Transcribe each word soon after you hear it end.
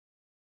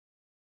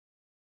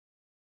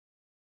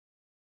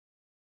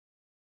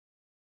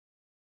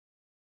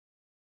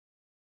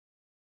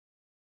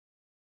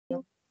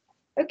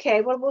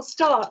Okay, well, we'll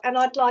start, and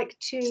I'd like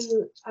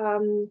to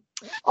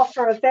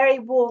offer a very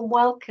warm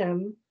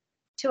welcome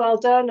to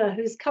Aldona,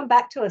 who's come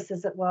back to us,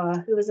 as it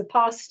were, who was a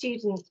past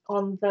student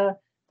on the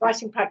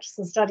Writing Practice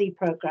and Study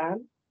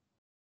program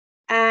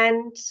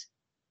and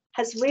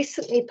has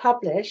recently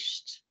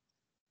published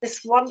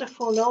this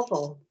wonderful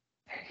novel.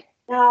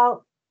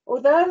 Now,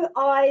 although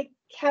I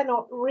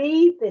cannot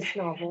read this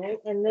novel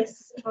in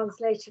this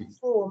translated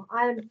form,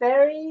 I am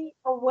very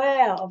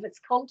aware of its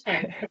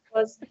content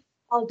because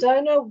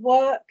Aldona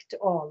worked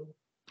on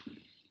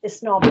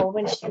this novel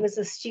when she was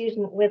a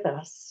student with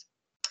us.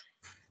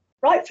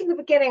 Right from the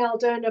beginning,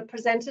 Aldona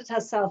presented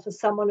herself as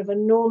someone of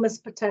enormous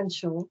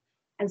potential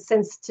and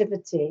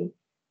sensitivity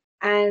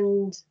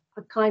and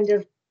a kind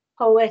of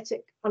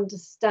poetic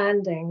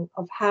understanding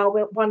of how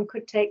one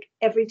could take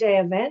everyday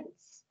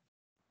events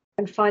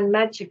and find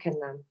magic in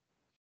them.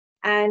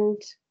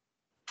 And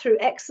through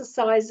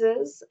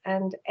exercises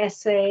and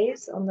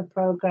essays on the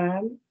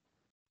program,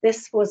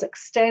 this was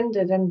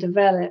extended and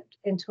developed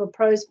into a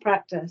prose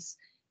practice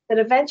that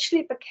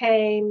eventually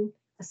became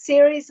a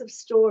series of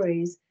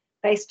stories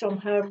based on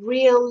her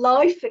real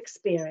life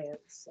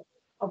experience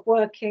of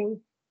working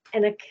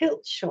in a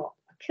kilt shop,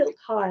 a kilt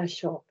hire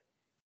shop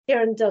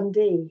here in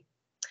Dundee.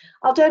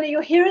 Aldona,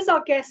 you're here as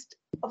our guest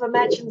of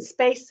Imagine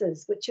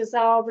Spaces, which is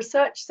our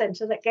research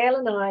centre that Gail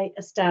and I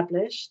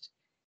established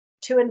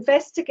to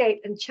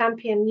investigate and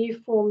champion new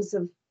forms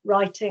of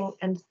writing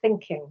and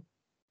thinking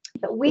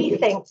that we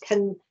think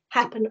can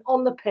happen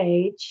on the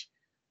page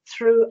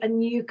through a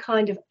new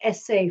kind of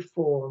essay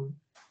form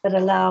that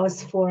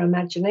allows for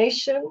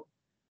imagination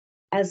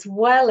as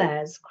well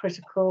as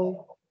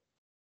critical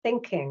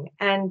thinking.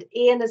 And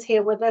Ian is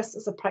here with us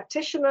as a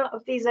practitioner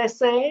of these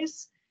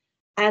essays,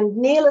 and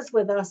Neil is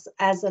with us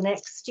as an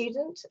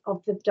ex-student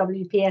of the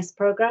WPS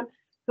program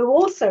who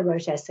also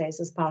wrote essays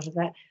as part of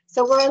that.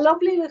 So we're a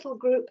lovely little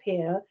group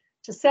here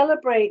to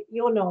celebrate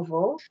your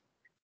novel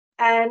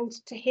and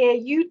to hear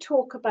you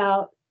talk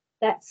about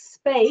that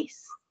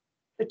space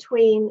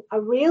between a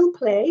real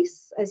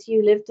place, as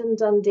you lived in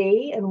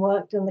Dundee and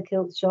worked in the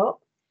kilt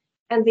shop,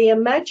 and the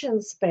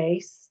imagined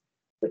space,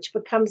 which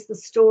becomes the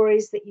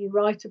stories that you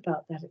write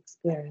about that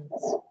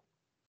experience.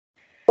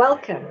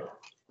 Welcome.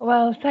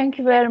 Well, thank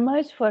you very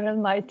much for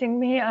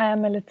inviting me. I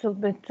am a little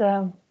bit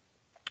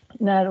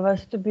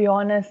nervous, to be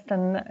honest,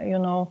 and you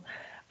know,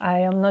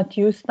 I am not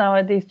used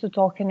nowadays to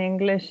talk in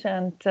English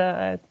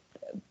and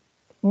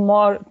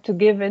more to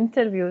give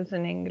interviews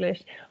in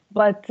English.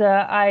 But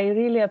I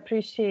really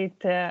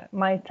appreciate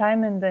my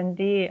time in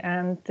Dundee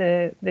and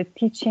the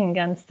teaching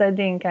and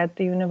studying at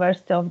the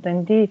University of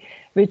Dundee,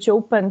 which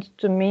opened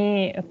to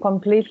me a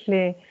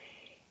completely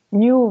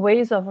new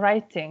ways of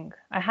writing.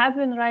 I have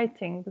been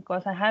writing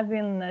because I have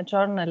been a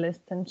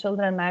journalist in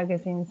children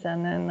magazines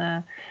and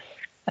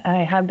I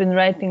have been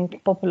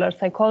writing popular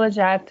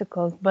psychology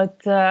articles,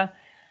 but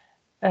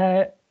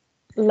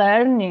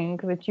learning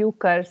with you,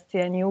 Kirsty,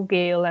 and you,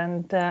 Gail,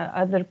 and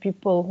other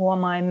people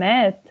whom I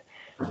met,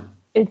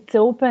 it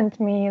opened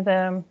me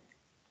the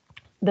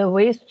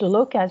ways to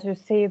look, as you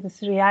say,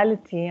 this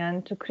reality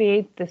and to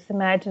create this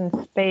imagined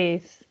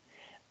space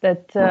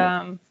that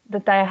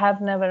that I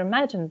have never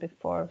imagined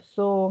before.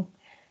 So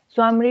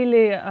I'm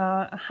really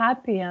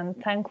happy and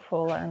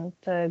thankful and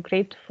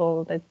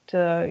grateful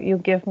that you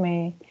give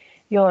me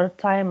your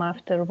time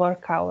after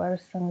work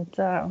hours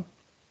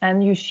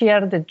and you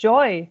share the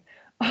joy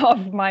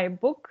of my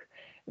book,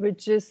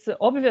 which is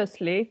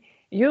obviously,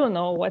 you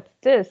know what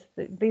it is.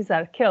 These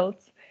are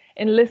kilts.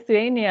 In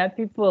Lithuania,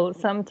 people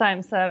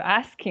sometimes are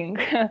asking,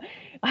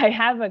 I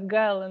have a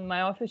girl in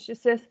my office, she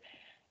says,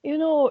 you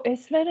know,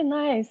 it's very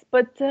nice,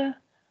 but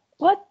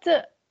what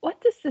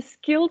is this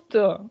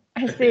kiltų?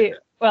 I say,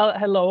 well,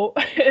 hello,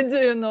 do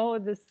you know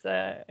this,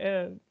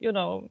 you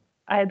know,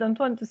 I don't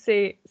want to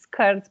say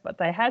skirts,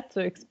 but I had to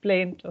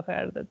explain to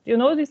her that, you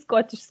know, these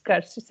Scottish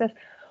skirts. She says,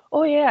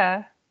 oh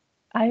yeah,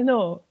 I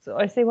know. So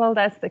I say, well,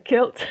 that's the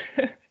kilt.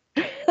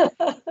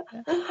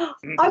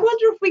 I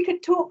wonder if we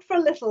could talk for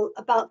a little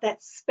about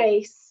that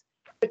space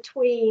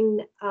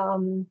between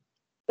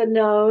the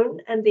known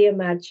and the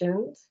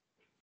imagined,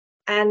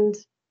 and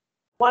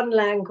one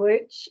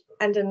language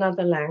and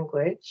another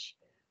language.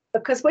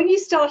 Because when you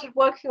started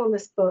working on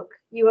this book,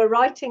 you were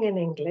writing in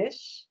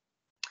English,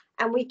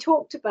 and we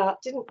talked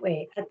about, didn't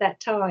we, at that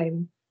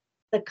time,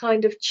 the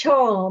kind of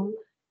charm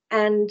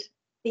and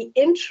the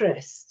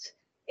interest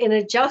in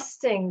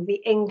adjusting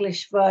the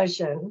English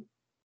version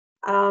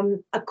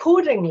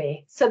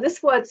accordingly. So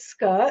this word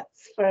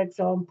skirts, for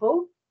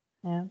example,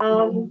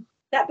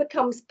 that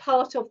becomes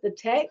part of the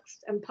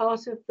text and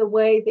part of the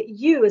way that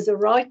you as a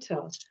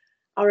writer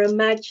are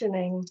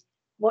imagining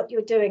what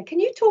you're doing. Can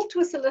you talk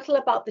to us a little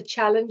about the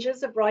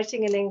challenges of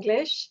writing in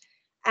English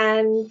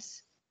and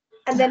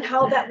then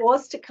how that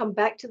was to come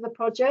back to the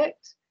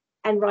project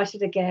and write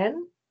it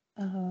again?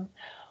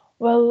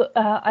 Well,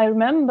 I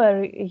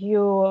remember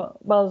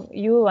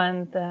you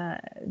and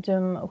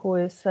Jim, who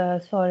is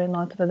sorry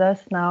not with us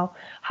now,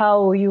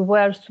 how you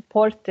were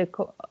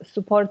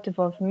supportive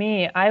of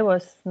me. I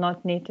was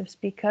not native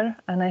speaker,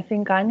 and I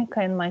think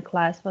Annika in my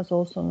class was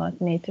also not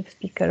native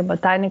speaker,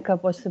 but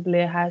Annika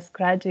possibly has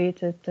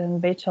graduated in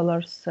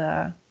bachelor's.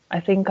 I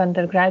think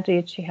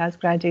undergraduate, she has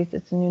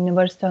graduated in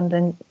University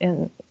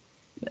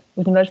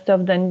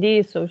of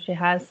Dundee, so she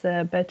has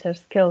better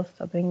skills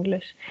of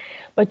English.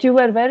 But you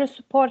were very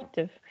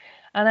supportive,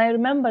 and I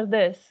remember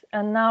this.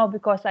 And now,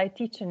 because I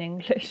teach in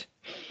English,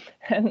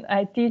 and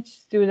I teach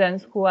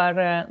students who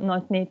are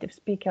not native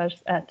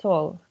speakers at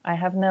all. I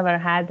have never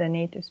had a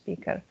native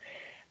speaker,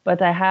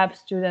 but I have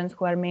students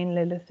who are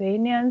mainly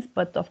Lithuanians.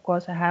 But of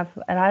course, I have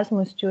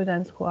Erasmus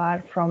students who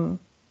are from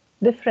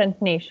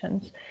different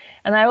nations.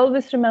 And I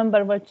always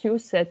remember what you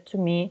said to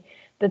me,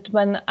 that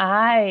when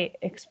I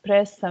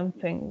express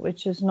something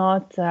which is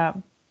not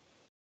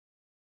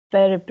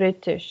very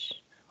British,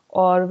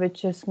 or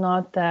which is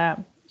not a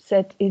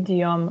set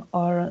idiom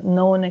or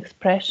known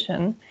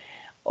expression,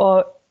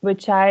 or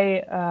which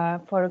I,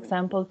 for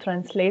example,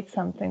 translate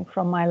something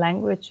from my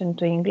language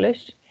into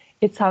English,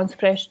 it sounds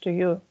fresh to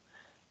you.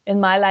 In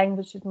my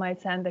language, it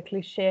might sound a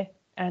cliche,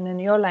 and in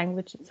your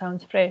language, it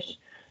sounds fresh.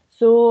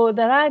 So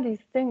there are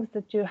these things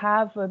that you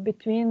have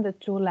between the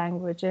two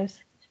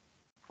languages,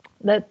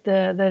 that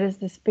there is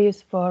the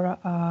space for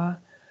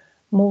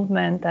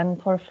movement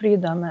and for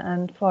freedom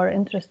and for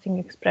interesting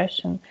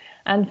expression.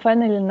 And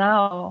finally,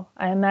 now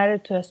I am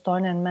married to an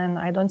Estonian man.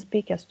 I don't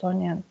speak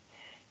Estonian.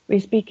 We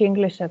speak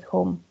English at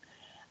home.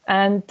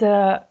 And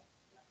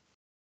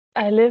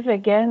I live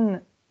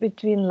again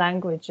between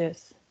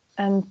languages.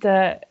 And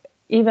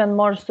even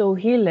more so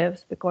he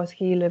lives, because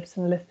he lives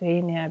in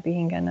Lithuania,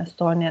 being an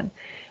Estonian.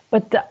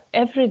 But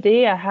every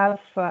day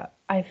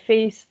I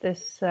face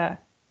this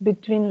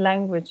between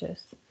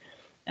languages.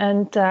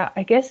 And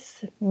I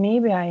guess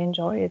maybe I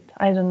enjoy it.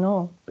 I don't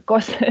know,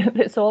 because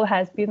this all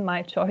has been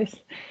my choice.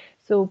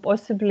 So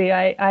possibly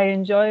I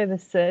enjoy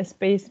this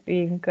space,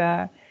 being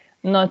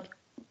not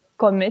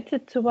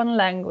committed to one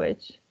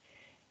language,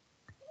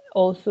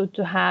 also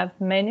to have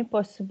many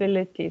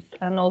possibilities,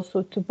 and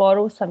also to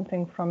borrow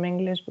something from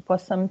English,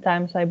 because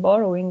sometimes I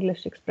borrow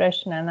English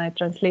expression and I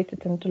translate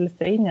it into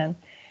Lithuanian.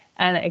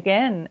 And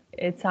again,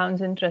 it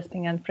sounds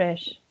interesting and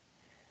fresh.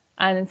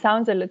 And it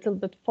sounds a little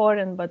bit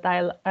foreign, but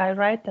I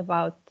write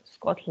about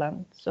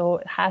Scotland, so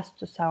it has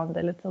to sound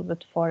a little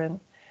bit foreign.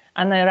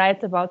 And I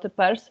write about a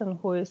person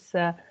who is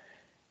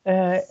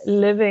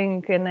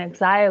living in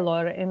exile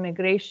or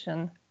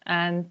immigration,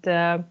 and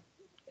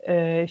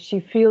she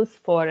feels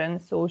foreign,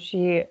 so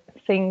she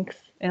thinks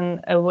in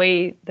a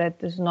way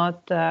that is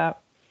not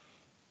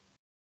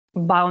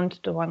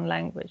bound to one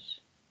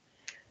language.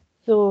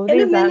 So in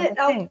a minute,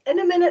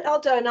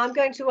 Aldona, I'm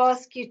going to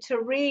ask you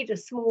to read a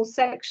small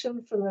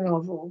section from the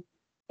novel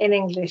in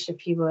English,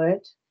 if you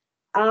would.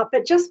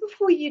 But just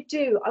before you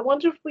do, I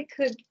wonder if we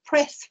could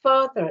press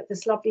further at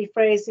this lovely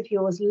phrase of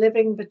yours,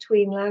 living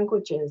between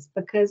languages,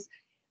 because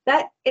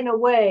that, in a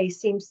way,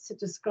 seems to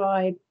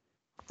describe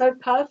so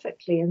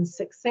perfectly and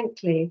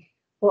succinctly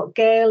what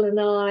Gail and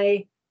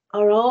I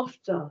are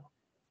after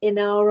in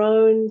our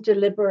own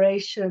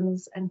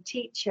deliberations and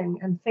teaching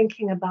and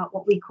thinking about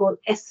what we call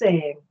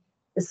essaying.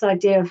 This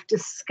idea of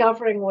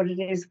discovering what it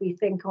is we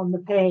think on the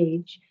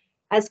page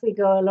as we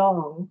go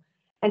along,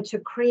 and to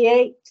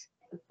create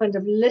a kind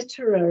of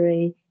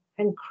literary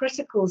and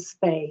critical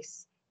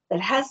space that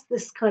has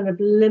this kind of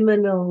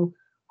liminal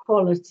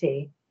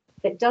quality,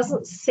 that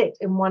doesn't sit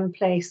in one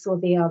place or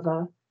the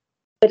other,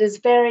 but is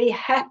very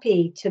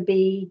happy to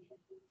be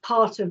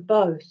part of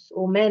both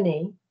or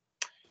many,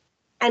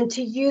 and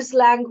to use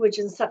language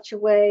in such a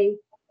way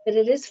that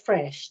it is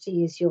fresh, to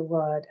use your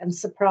word, and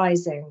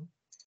surprising,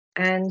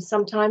 and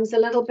sometimes a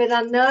little bit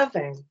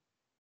unnerving,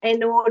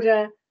 in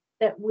order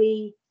that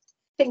we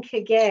think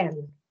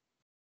again.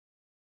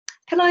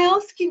 Can I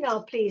ask you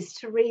now, please,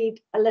 to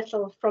read a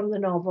little from the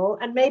novel,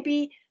 and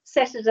maybe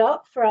set it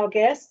up for our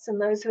guests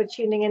and those who are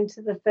tuning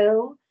into the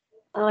film,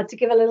 to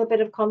give a little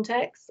bit of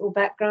context or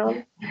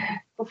background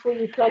before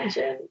you plunge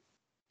in?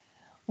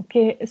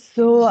 Okay,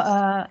 so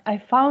I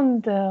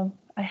found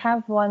I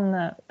have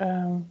one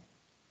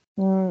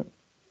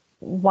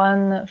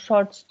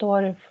short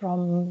story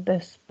from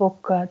this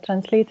book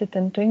translated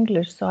into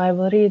English, so I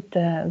will read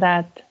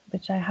that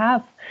which I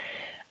have.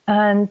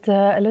 And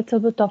a little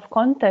bit of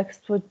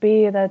context would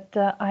be that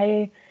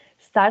I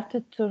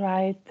started to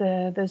write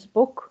this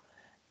book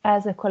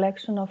as a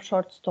collection of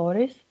short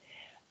stories.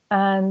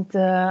 And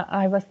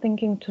I was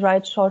thinking to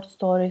write short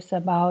stories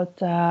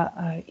about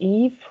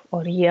Eve,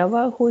 or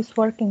Eva, who is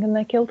working in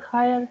the Kilt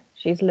Hire.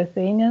 She's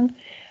Lithuanian.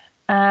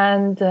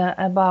 And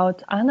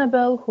about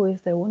Annabelle, who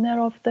is the owner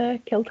of the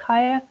Kilt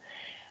Hire.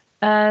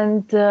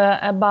 And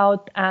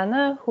about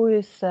Anna, who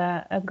is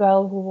a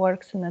girl who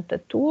works in a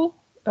tattoo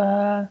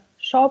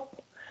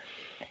shop.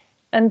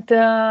 And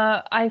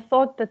I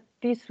thought that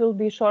these will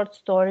be short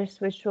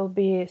stories which will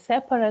be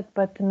separate,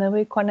 but in a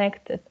way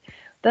connected.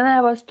 Then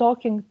I was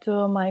talking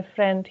to my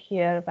friend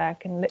here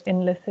back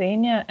in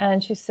Lithuania,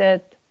 and she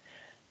said,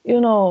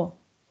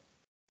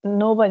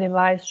 nobody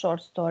buys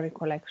short story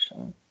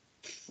collection.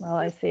 Well,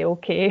 I say,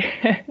 okay.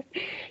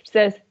 She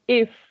says,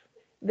 if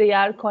they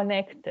are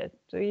connected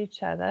to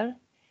each other,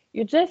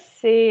 you just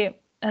say,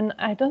 and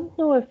I don't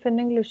know if in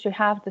English you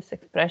have this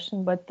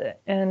expression,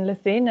 but in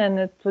Lithuanian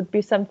it would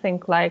be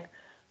something like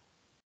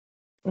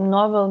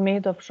novel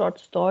made of short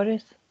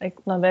stories, like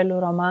novelių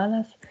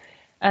romanas.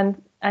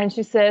 And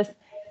she says,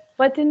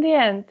 but in the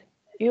end,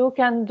 you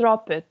can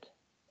drop it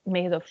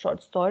made of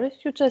short stories.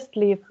 You just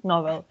leave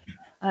novel.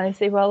 And I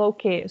say, well,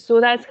 okay, so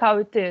that's how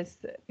it is.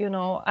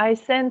 I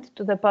sent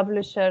to the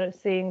publisher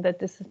saying that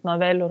this is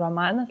novelių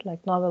romanas,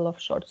 like novel of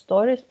short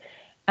stories.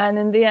 And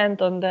in the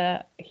end,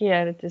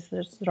 here it is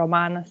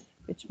romanas,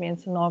 which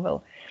means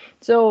novel.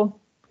 So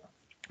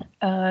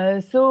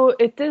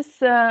it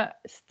is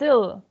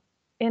still,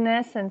 in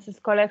essence, a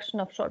collection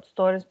of short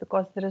stories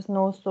because there is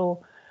no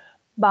so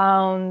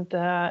bound,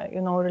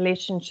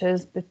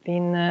 relationships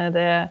between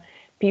the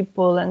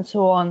people and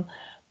so on.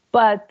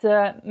 But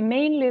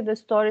mainly the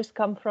stories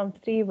come from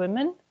 3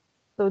 women.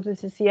 So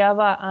this is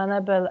Yeva,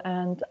 Annabelle,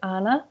 and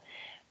Anna.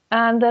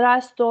 And there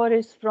are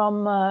stories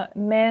from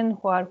men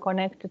who are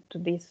connected to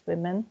these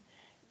women.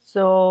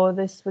 So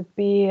this would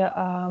be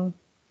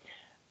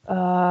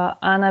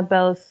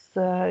Annabelle's,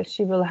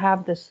 she will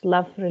have this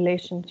love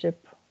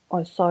relationship.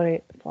 Oh,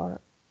 sorry for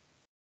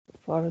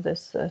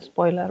this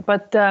spoiler,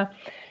 but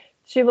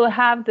she will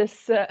have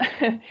this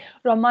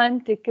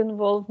romantic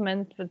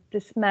involvement with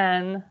this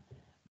man,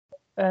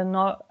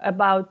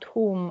 about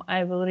whom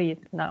I will read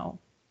now.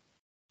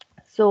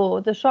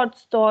 So the short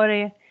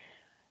story,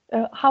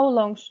 how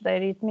long should I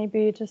read?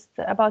 Maybe just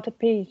about a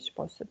page,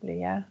 possibly,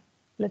 yeah?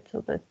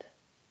 Little bit.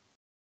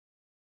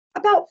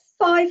 About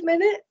 5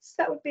 minutes,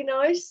 that would be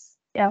nice.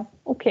 Yeah,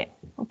 okay.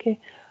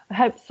 I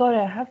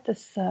have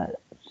this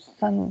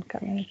sun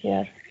coming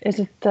here. Is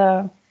it,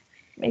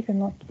 maybe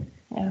not,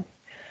 yeah.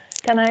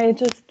 Can I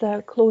just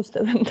close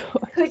the window?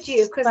 Could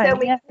you? Because then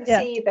we can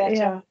see you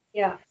better.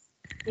 Yeah.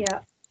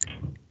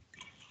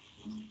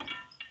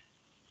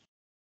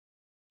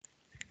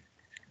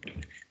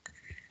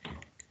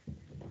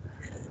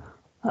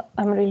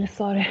 I'm really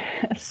sorry.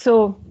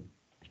 So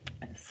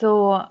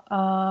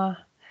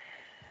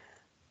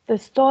the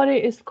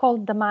story is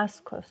called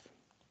Damascus.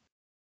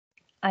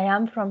 I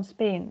am from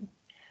Spain.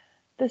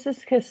 This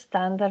is his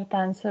standard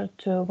answer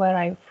to where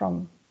I'm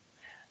from.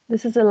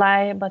 This is a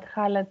lie, but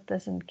Khaled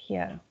doesn't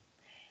care.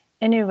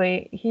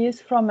 Anyway, he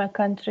is from a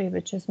country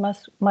which is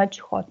much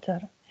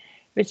hotter,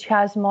 which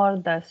has more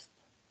dust,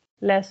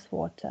 less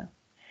water.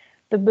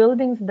 The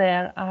buildings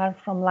there are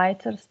from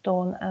lighter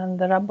stone and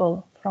the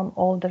rubble from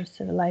older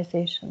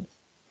civilizations.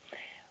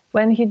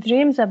 When he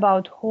dreams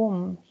about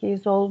home, he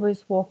is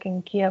always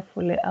walking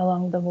carefully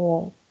along the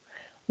wall,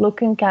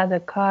 looking at the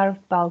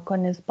carved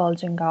balconies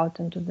bulging out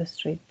into the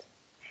street.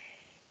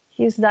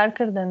 He is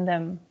darker than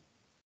them,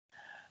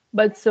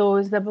 but so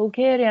is the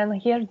Bulgarian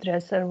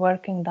hairdresser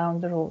working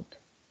down the road.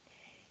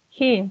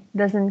 He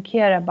doesn't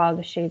care about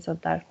the shades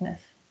of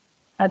darkness.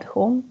 At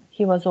home,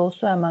 he was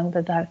also among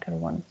the darker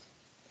ones.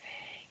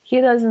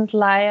 He doesn't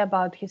lie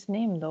about his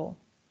name, though.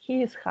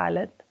 He is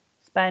Khaled,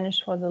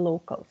 Spanish for the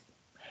locals,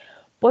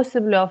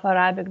 possibly of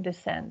Arabic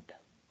descent.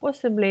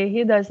 Possibly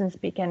he doesn't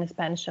speak any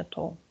Spanish at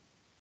all.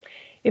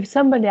 If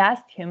somebody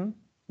asked him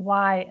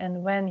why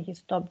and when he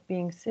stopped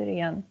being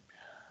Syrian,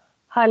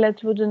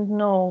 Khaled wouldn't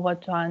know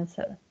what to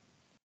answer.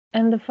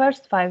 In the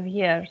first 5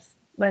 years,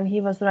 when he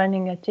was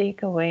running a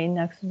takeaway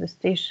next to the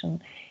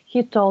station,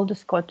 he told the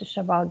Scottish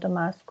about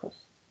Damascus.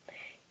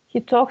 He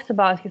talks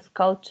about his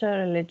culture,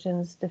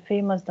 religions, the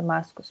famous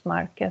Damascus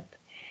market.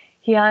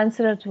 He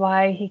answered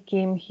why he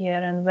came here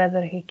and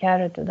whether he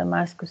carried a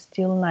Damascus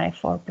steel knife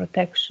for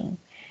protection.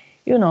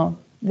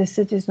 The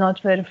city is not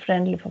very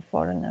friendly for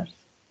foreigners.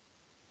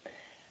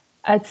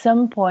 At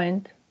some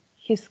point,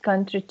 his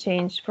country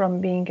changed from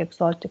being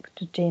exotic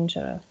to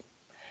dangerous.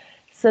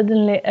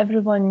 Suddenly,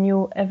 everyone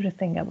knew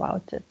everything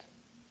about it.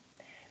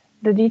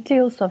 The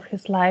details of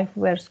his life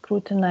were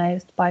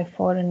scrutinized by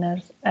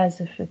foreigners as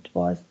if it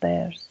was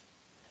theirs.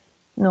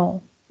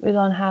 No, we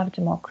don't have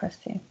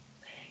democracy.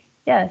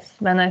 Yes,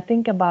 when I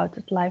think about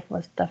it, life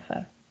was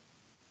tougher.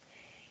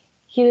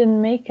 He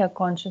didn't make a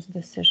conscious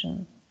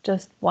decision.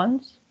 Just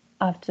once,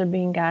 after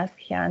being asked,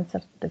 he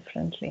answered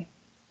differently.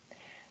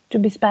 To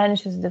be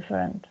Spanish is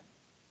different.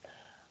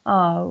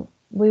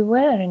 We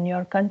were in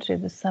your country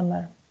this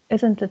summer.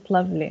 Isn't it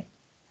lovely?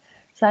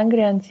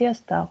 Sangria and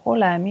siesta.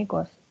 Hola,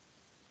 amigos.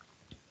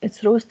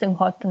 It's roasting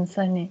hot and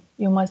sunny.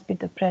 You must be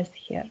depressed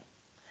here.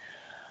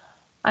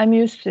 I'm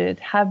used to it.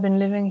 Have been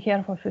living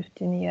here for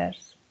 15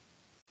 years.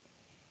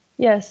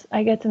 Yes,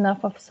 I get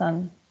enough of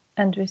sun,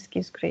 and whiskey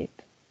is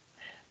great.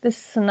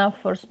 This is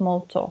enough for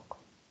small talk.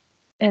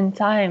 In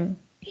time,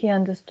 he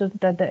understood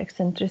that the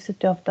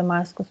eccentricity of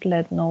Damascus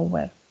led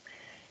nowhere.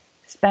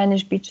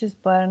 Spanish beaches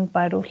burned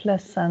by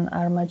ruthless sun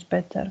are much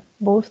better.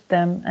 Both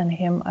them and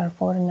him are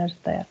foreigners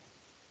there.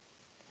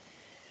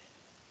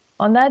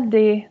 On that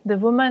day, the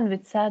woman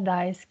with sad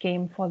eyes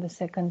came for the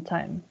second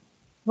time.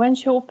 When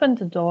she opened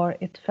the door,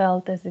 it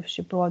felt as if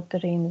she brought the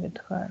rain with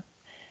her.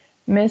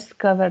 Mist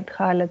covered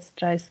Khaled's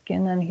dry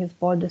skin and his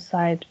body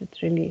sighed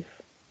with relief.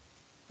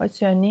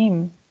 "What's your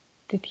name?"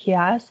 did he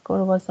ask,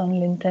 or was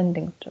only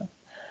intending to?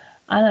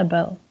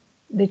 "Annabelle."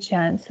 Did she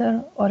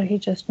answer, or he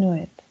just knew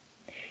it?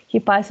 He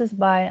passes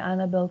by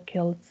Annabelle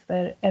Kilt's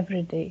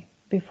every day.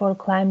 Before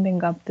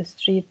climbing up the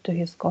street to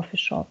his coffee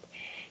shop,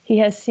 he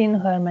has seen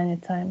her many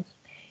times.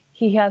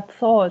 He had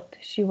thought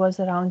she was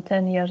around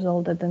 10 years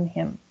older than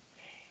him.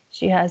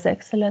 She has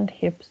excellent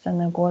hips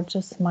and a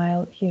gorgeous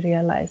smile, he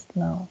realized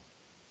now.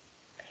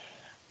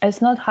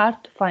 It's not hard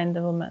to find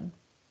a woman.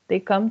 They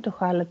come to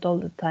Khaled all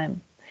the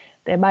time.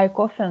 They buy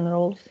coffee and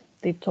rolls,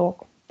 they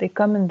talk. They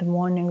come in the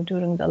morning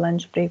during the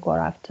lunch break or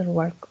after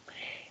work,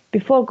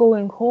 before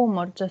going home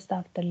or just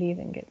after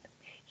leaving it.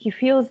 He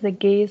feels the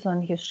gaze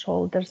on his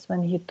shoulders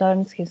when he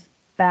turns his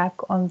back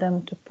on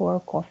them to pour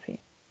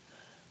coffee.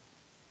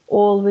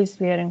 Always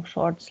wearing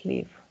short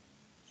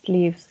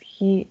sleeves,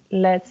 he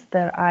lets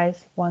their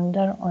eyes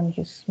wander on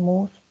his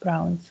smooth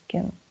brown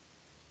skin.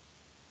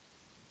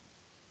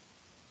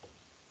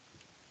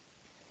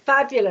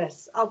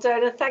 Fabulous.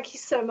 Aldona, thank you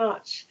so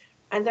much.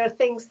 And there are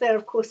things there,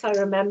 of course, I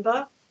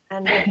remember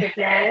and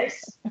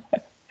recognize.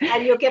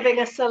 And you're giving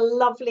us a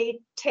lovely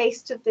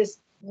taste of this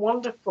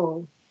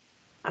wonderful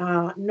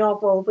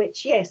novel,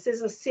 which, yes,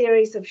 is a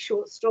series of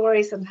short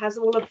stories and has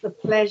all of the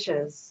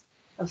pleasures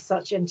of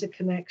such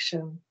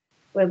interconnection,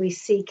 where we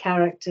see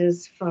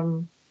characters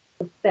from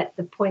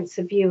the points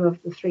of view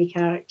of the three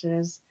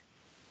characters,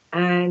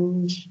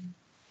 and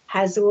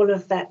has all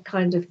of that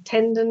kind of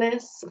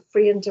tenderness,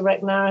 free and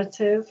direct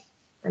narrative,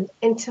 and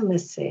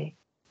intimacy.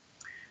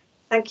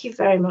 Thank you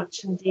very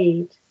much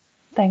indeed.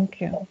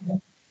 Thank you.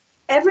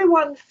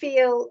 Everyone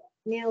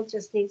Neil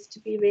just needs to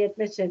be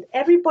readmitted.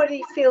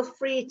 Everybody feel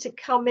free to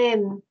come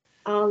in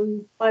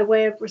by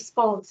way of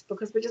response,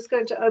 because we're just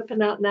going to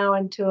open up now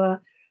into a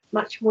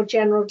much more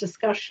general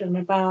discussion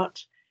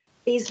about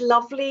these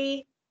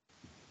lovely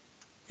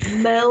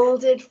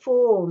melded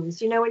forms.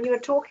 You know, when you were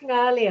talking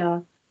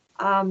earlier,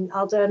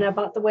 Aldona,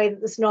 about the way that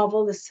this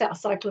novel, this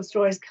cycle of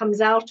stories, comes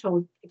out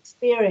of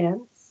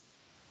experience,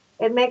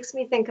 it makes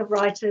me think of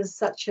writers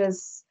such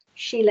as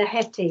Sheila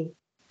Heti,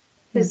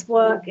 whose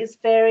work is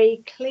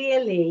very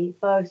clearly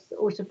both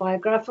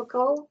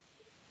autobiographical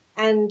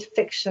and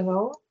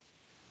fictional,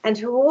 and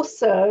who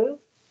also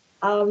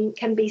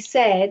can be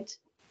said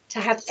to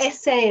have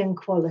essaying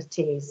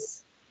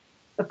qualities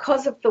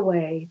because of the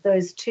way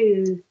those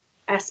two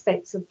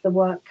aspects of the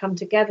work come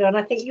together. And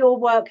I think your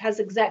work has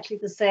exactly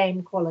the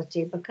same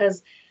quality,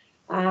 because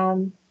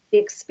the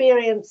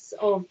experience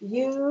of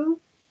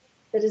you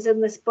that is in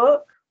this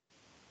book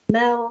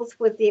melds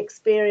with the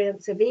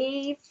experience of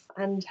Eve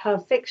and her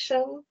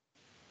fiction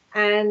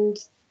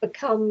and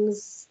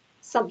becomes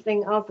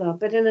something other.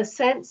 But in a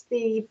sense,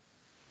 the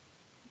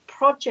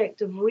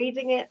project of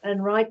reading it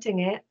and writing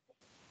it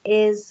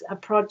is a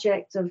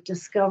project of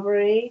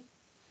discovery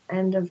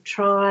and of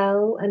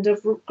trial and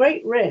of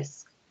great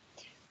risk.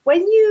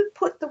 When you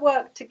put the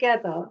work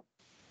together,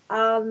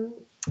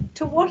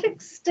 to what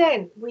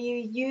extent were you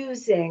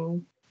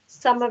using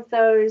some of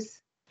those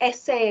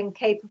essaying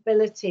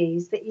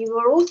capabilities that you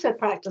were also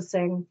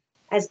practicing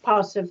as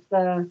part of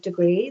the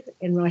degree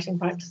in writing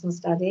practice and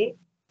study?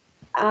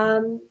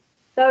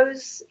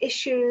 Those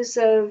issues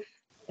of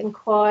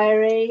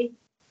inquiry,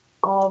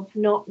 of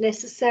not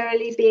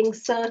necessarily being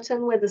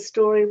certain where the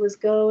story was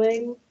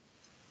going,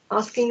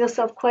 asking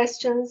yourself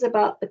questions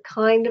about the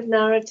kind of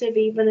narrative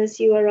even as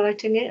you were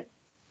writing it?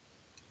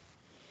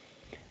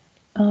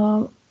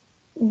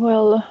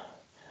 Well,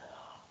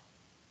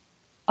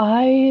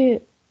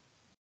 I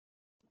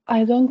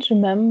don't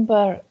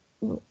remember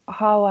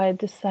how I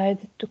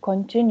decided to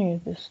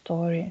continue the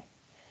story.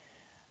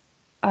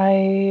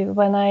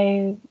 When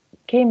I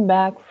came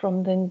back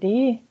from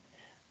Dundee,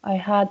 I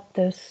had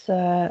this,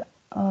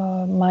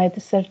 my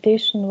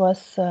dissertation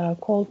was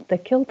called the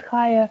Kilt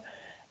Hire,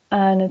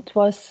 and it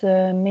was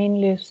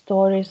mainly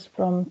stories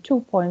from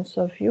 2 points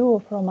of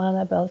view, from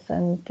Annabelle's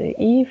and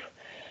Eve,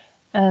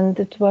 and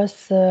it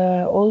was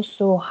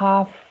also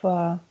half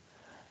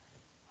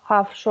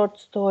short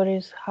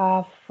stories,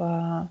 half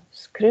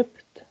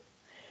script.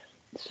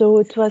 So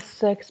it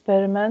was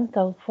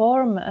experimental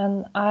form,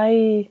 and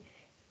I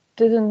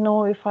didn't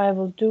know if I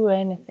will do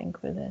anything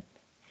with it.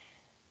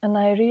 And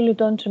I really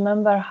don't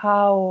remember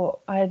how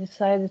I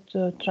decided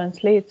to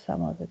translate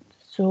some of it.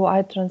 So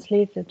I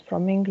translated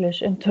from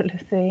English into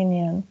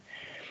Lithuanian,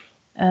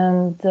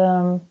 and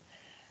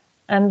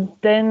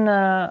then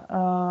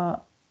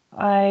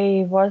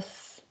I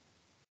was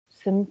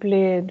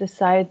simply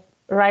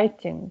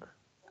writing.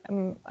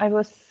 I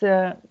was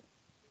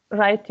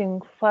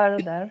writing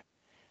further,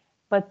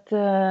 but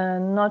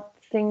not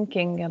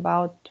thinking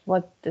about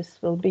what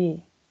this will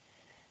be.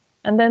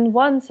 And then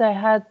once I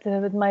had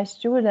with my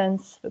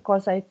students,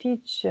 because I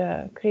teach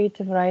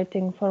creative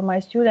writing for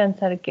my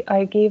students,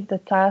 I gave the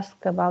task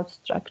about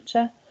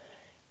structure.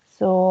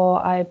 So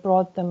I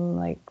brought them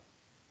like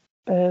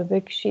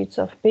big sheets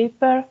of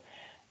paper,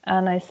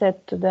 And I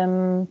said to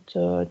them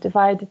to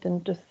divide it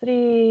into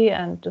 3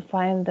 and to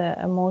find the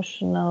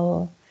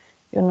emotional,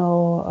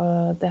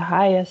 the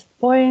highest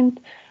point,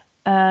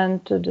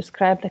 and to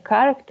describe the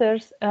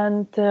characters.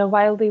 And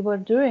while they were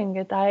doing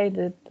it, I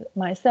did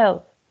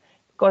myself,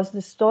 because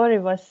the story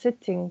was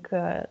sitting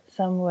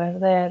somewhere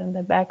there in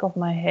the back of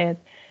my head.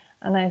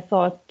 And I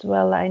thought,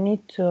 well, I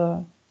need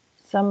to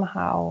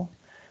somehow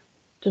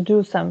to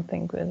do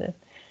something with it.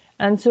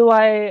 And so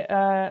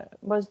I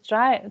was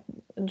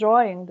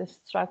drawing the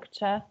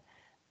structure.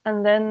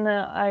 And then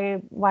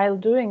while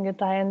doing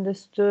it, I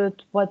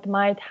understood what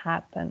might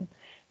happen,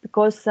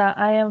 because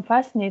I am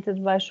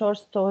fascinated by short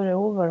story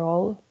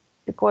overall,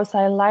 because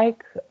I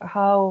like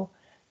how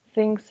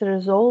things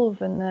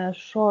resolve in a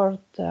short,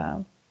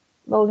 in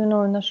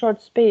a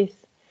short space.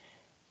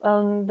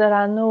 There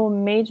are no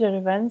major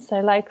events.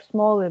 I like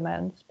small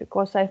events,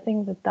 because I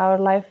think that our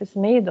life is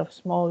made of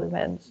small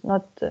events,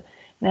 not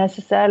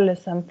necessarily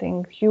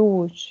something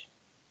huge,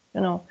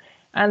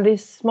 and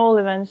these small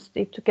events,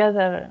 they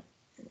together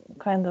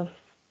kind of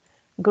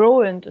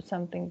grow into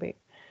something big.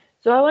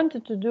 So I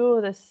wanted to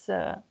do this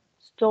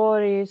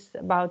stories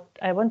about,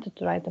 I wanted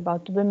to write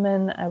about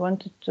women. I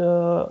wanted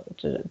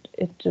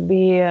it to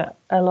be a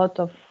lot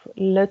of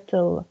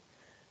little,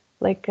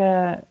 like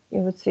you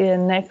would see a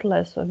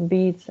necklace of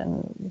beads,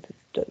 and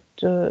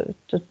to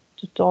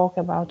talk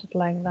about it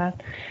like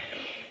that.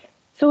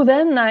 So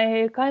then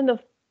I kind of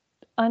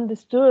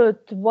understood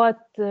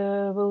what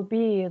will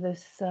be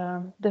this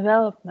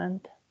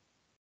development,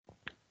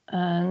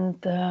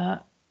 and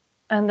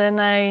then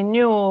I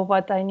knew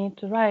what I need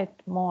to write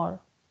more,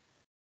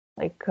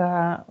 like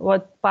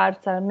what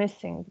parts are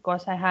missing,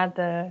 because I had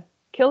the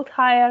Kilt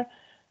Hire,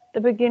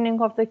 the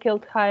beginning of the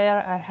Kilt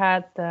Hire. I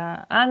had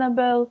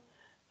Annabelle,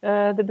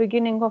 the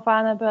beginning of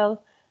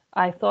Annabelle.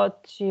 I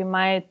thought she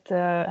might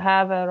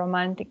have a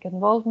romantic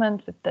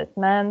involvement with that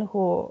man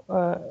who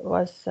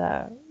was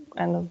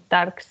kind of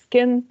dark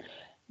skin.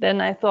 Then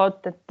I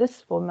thought that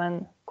this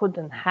woman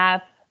couldn't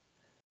have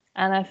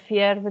an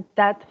affair with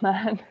that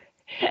man,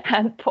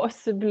 and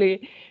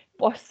possibly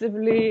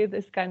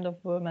this kind of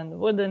woman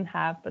wouldn't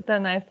have. But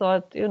then I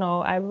thought,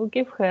 I will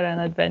give her an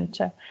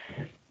adventure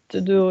to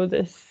do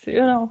this,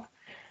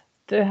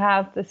 to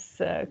have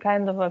this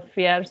kind of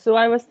affair. So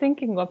I was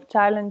thinking of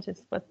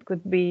challenges, what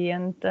could be,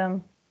 and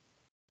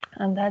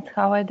that's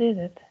how I did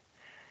it.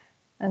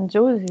 And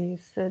Josie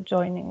is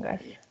joining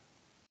us.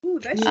 Ooh,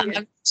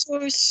 I'm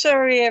so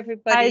sorry,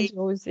 everybody. Hi,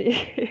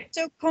 Josie.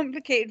 So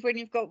complicated when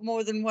you've got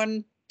more than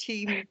one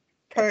team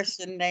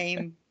person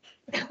name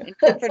in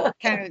different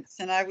accounts.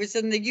 And I was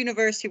in the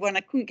university one,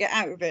 I couldn't get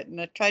out of it, and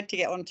I tried to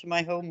get onto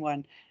my home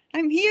one.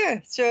 I'm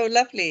here, so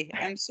lovely.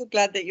 I'm so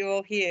glad that you're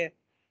all here.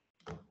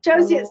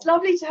 Josie, it's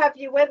lovely to have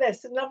you with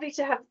us, and lovely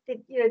to have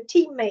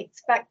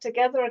teammates back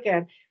together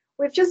again.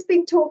 We've just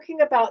been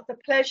talking about the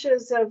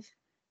pleasures of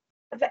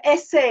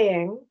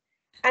essaying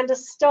and a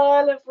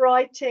style of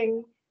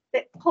writing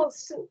that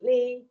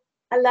constantly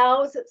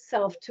allows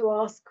itself to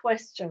ask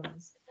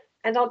questions.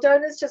 And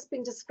Aldona's just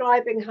been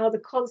describing how the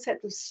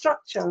concept of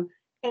structure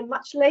came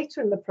much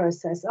later in the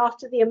process,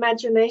 after the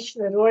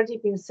imagination had already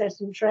been set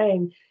and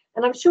trained.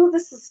 And I'm sure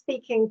this is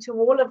speaking to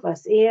all of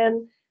us,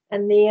 Ian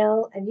and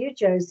Neil and you,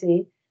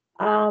 Josie,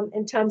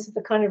 in terms of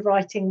the kind of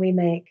writing we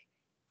make,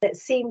 that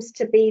seems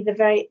to be the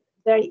very,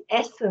 very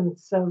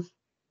essence of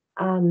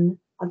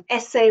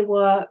essay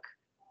work,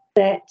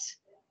 that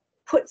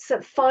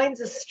finds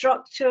a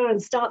structure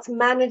and starts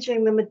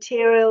managing the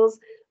materials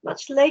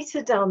much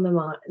later down the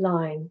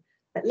line,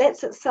 but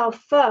lets itself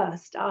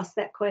first ask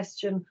that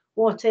question,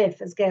 what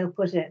if, as Gail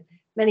put it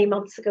many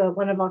months ago at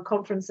one of our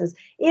conferences.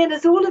 Ian,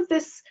 is all of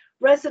this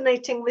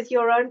resonating with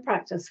your own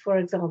practice, for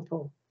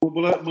example?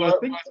 Well, I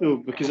think so,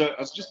 because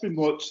I've just been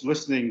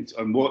listening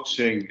and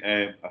watching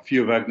a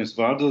few of Agnes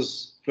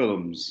Varda's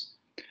films,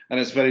 and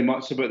it's very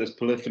much about this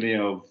polyphony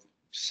of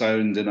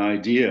sound and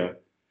idea,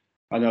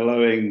 and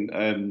allowing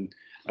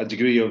a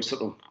degree of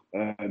sort of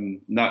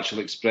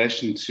natural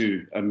expression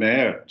to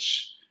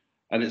emerge.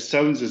 And it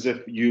sounds as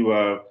if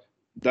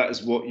that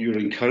is what you're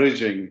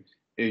encouraging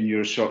in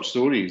your short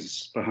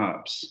stories,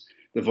 perhaps,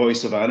 the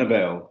voice of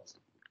Annabelle,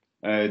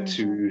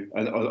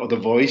 or the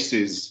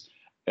voices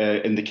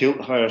in the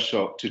Kilt Hire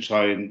shop to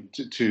try and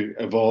to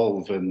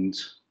evolve and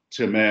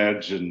to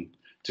emerge and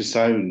to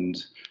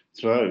sound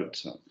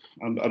throughout.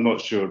 I'm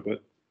not sure,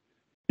 but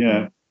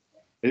yeah.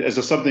 Is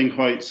there something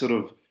quite sort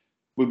of,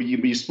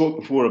 you spoke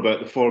before about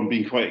the form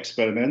being quite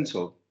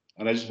experimental,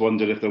 and I just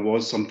wondered if there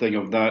was something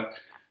of that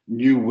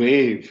new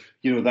wave,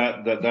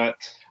 that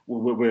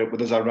where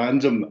there's a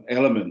random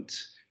element,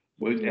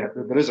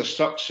 there is a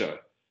structure,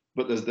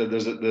 but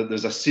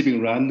there's a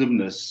seeming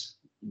randomness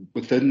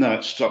within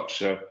that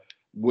structure,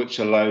 which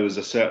allows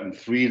a certain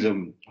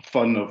freedom,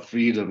 fun of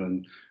freedom,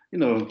 and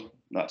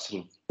that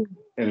sort of.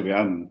 Anyway,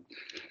 I'm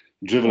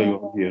dribbling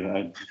over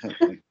here.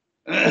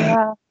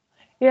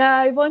 Yeah,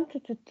 I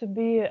wanted it to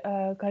be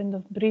a kind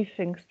of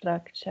briefing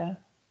structure,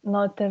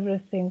 not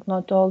everything,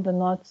 not all the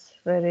knots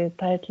very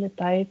tightly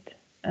tied,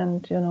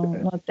 and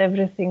not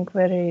everything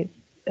very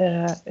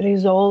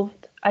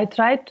resolved I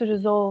tried to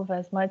resolve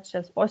as much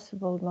as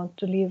possible, not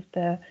to leave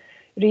the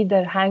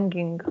reader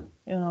hanging,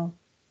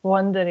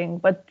 wondering.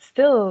 But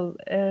still,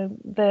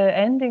 the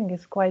ending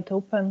is quite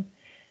open,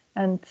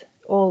 and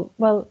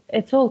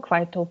it's all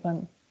quite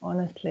open,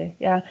 honestly.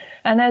 Yeah.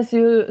 And as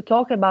you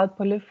talk about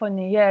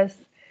polyphony, yes,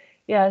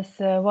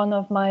 one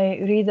of my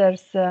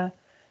readers said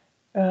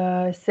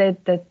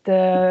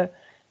that.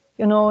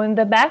 In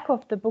the back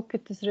of the book,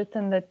 it is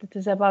written that it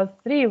is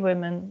about 3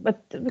 women,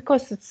 but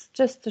because it's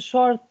just a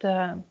short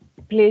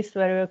place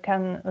where you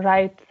can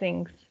write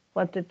things,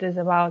 what it is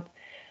about.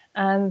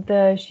 And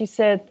she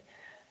said,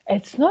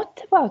 it's not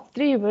about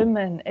 3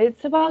 women,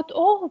 it's about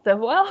all the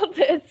world.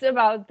 It's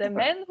about the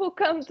men who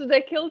come to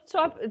the kilt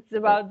shop, it's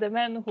about the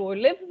men who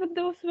live with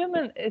those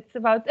women, it's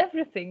about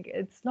everything.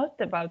 It's not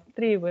about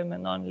 3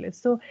 women only.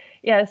 So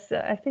yes,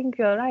 I think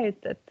you're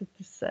right that it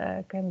is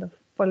kind of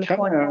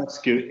polyphony. Can I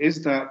ask you,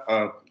 is that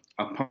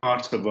a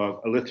part of a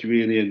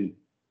Lithuanian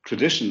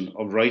tradition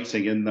of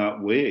writing in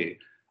that way,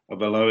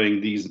 of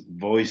allowing these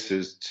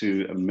voices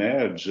to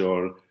emerge?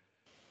 Or,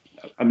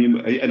 I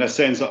mean, in a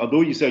sense,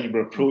 although you said you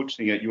were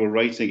approaching it, you were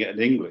writing it in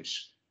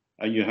English,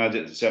 and you had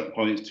at certain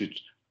points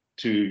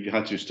you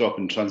had to stop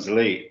and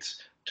translate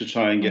to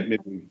try and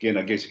gain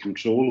a greater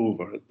control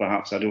over it.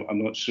 Perhaps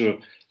I'm not sure,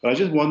 but I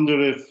just wonder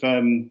if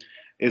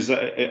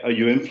are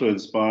you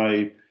influenced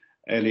by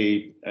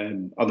any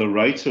other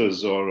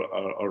writers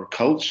or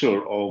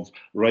culture of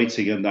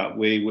writing in that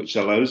way, which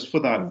allows for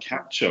that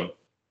capture,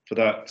 for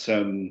that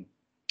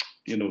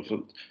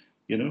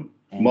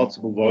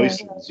multiple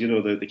voices,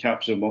 the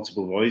capture of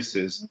multiple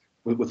voices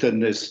within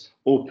this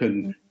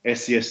open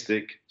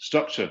essayistic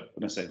structure,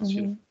 in a sense.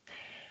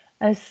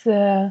 As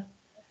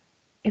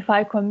if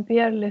I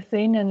compare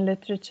Lithuanian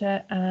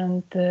literature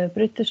and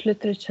British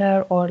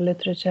literature or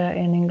literature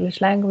in English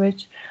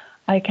language,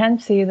 I can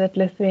see that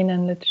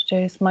Lithuanian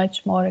literature is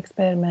much more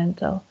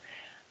experimental.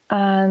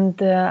 And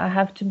I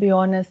have to be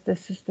honest,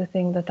 this is the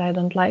thing that I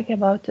don't like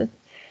about it.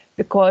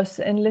 Because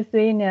in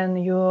Lithuanian,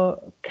 you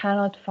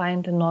cannot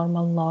find a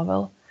normal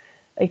novel.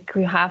 Like,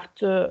 you have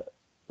to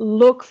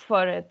look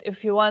for it.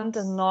 If you want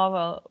a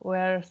novel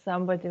where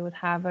somebody would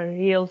have a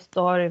real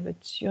story with,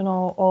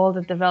 all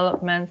the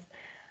developments,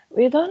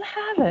 we don't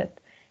have it.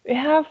 We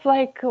have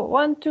like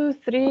 1, 2,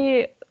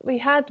 3. We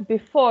had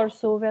before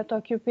Soviet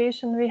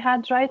occupation, we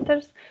had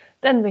writers.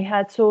 Then we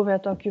had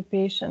Soviet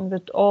occupation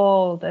with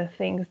all the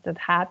things that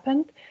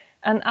happened.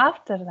 And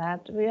after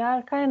that, we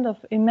are kind of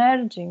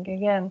emerging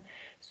again.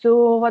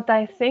 So what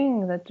I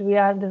think that we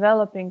are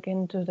developing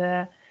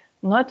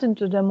not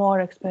into the more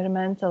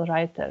experimental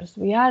writers,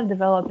 we are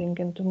developing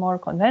into more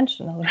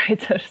conventional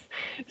writers.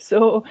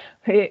 So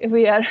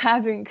we are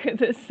having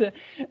this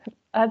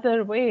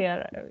other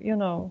way,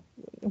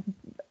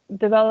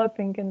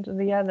 developing into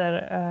the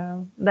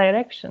other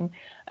direction.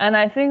 And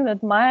I think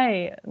that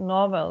my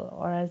novel,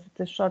 or as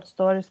the short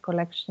stories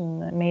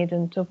collection made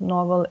into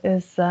novel,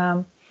 is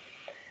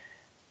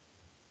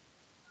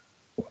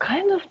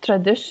kind of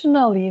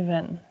traditional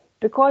even,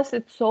 because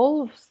it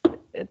solves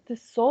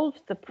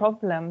the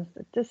problems.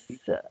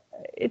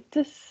 It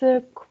is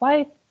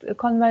quite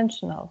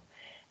conventional.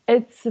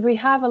 We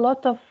have a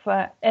lot of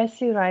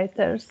essay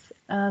writers,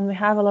 and we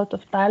have a lot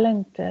of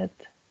talented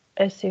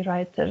essay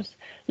writers.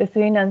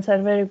 Lithuanians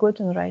are very good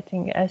in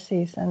writing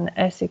essays and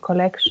essay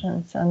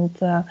collections, and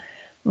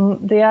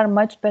they are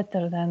much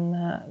better than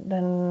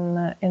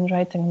in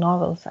writing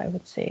novels, I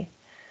would say.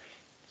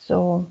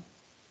 So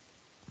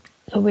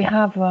we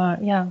have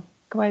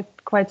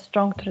quite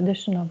strong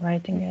tradition of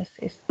writing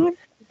essays.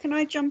 Can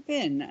I jump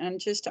in and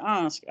just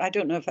ask? I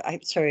don't know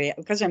if sorry,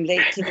 because I'm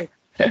late to the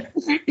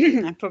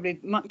I probably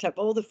mucked up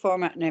all the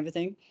format and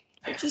everything.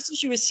 But just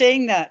as you were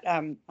saying that,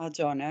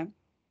 Aldona,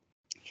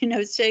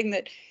 saying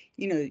that,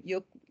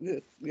 you're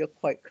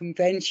quite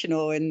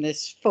conventional in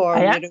this form.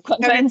 I am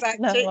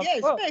conventional.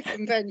 It's very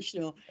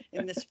conventional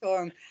in this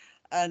form.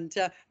 And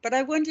but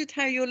I wondered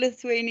how your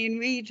Lithuanian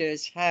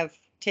readers have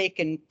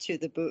taken to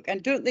the book,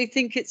 and don't they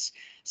think it's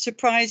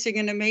surprising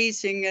and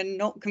amazing and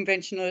not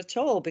conventional at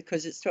all,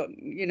 because it's,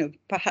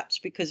 perhaps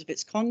because of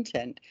its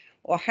content?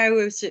 Or how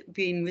has it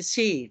been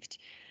received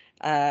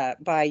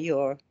by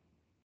your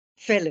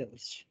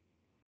fellows?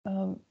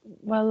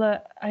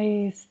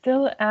 I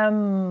still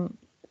am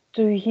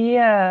to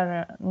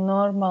hear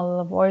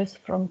normal voice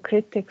from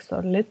critics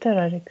or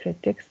literary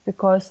critics,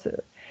 because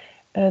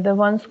the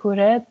ones who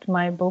read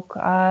my book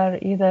are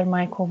either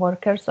my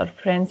co-workers or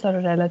friends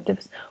or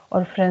relatives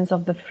or friends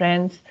of the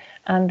friends,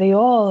 and they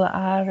all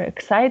are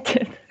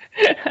excited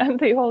and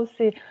they all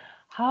say,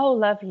 how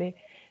lovely,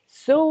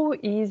 so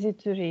easy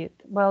to read.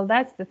 Well,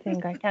 that's the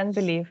thing I can't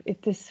believe. It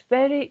is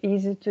very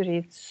easy to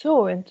read,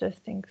 so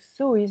interesting,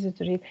 so easy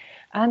to read.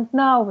 And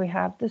now we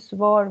have this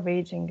war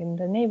waging in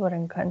the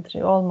neighboring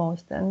country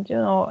almost, and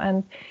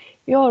and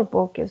your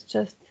book is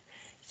just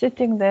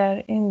sitting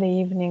there in the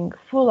evening,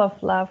 full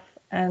of love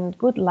and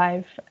good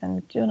life,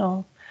 and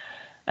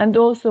and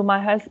also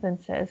my husband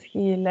says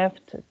he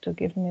left to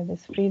give me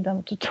this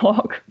freedom to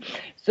talk.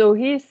 So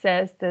he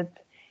says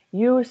that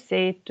you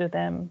say to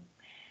them,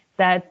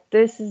 that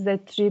this is the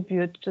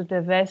tribute to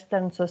the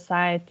Western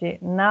society.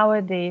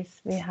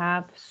 Nowadays, we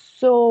have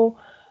so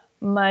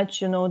much,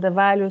 the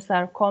values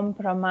are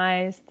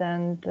compromised,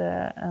 and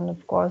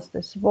of course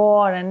this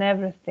war and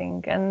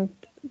everything. And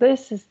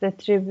this is the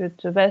tribute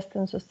to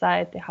Western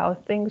society, how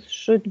things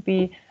should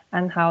be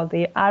and how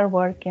they are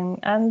working.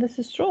 And this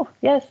is true,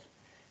 yes.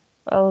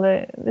 Well,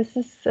 this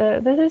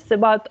is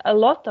about a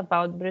lot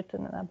about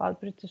Britain and about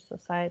British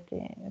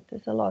society. It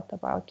is a lot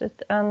about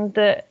it, and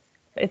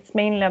it's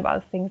mainly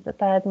about things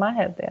that I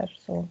admire there.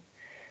 So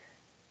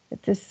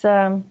it is.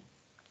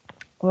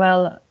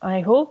 Well, I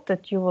hope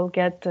that you will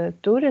get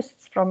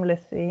tourists from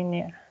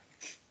Lithuania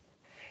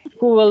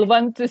who will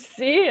want to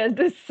see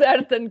this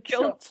certain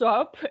kilt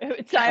shop,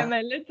 which I'm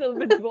a little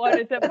bit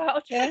worried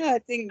about. Yeah, I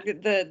think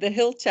the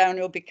hill town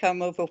will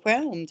become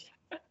overwhelmed.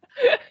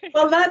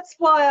 Well, that's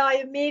why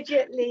I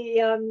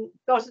immediately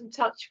got in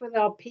touch with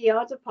our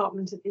PR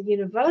department at the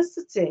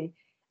university.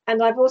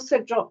 And I've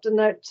also dropped a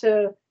note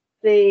to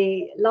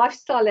the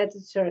lifestyle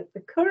editor at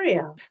the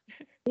Courier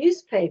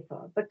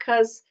newspaper,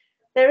 because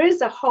there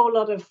is a whole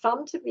lot of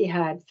fun to be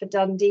had for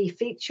Dundee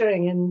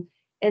featuring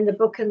in the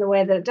book in the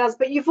way that it does.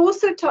 But you've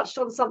also touched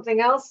on something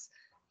else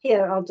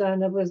here,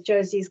 Aldona, with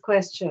Josie's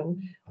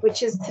question,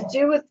 which is to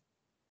do with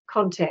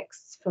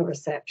contexts for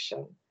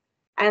reception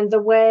and the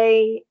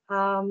way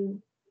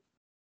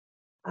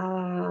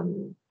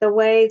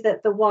that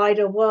the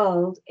wider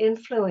world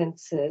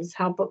influences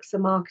how books are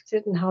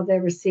marketed and how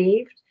they're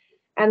received.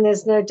 And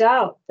there's no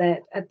doubt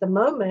that at the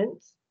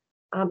moment,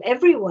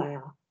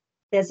 everywhere,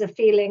 there's a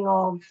feeling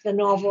of the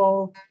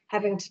novel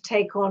having to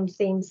take on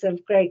themes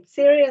of great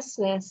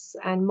seriousness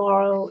and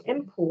moral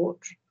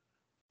import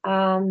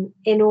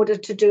in order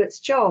to do its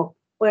job.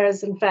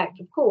 Whereas, in fact,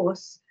 of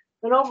course,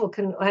 the novel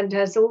can and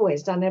has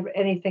always done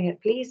anything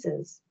it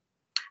pleases.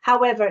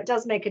 However, it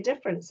does make a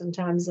difference in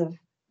terms of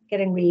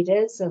getting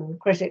readers and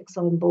critics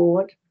on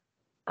board.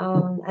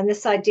 And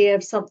this idea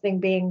of something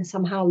being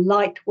somehow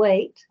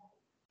lightweight,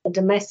 a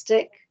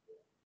domestic,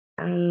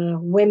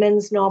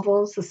 women's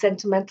novels, the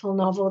sentimental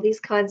novel, these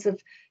kinds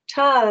of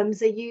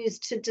terms are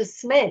used to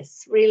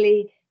dismiss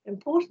really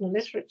important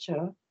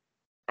literature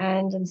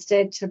and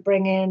instead to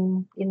bring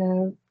in,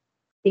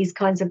 these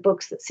kinds of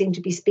books that seem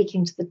to be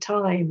speaking to the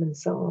time and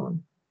so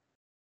on.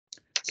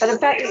 But in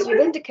fact, as you've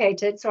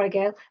indicated, sorry,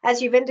 Gail,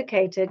 as you've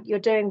indicated, you're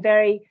doing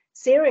very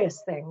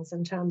serious things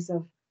in terms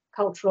of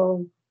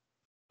cultural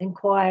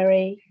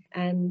inquiry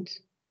and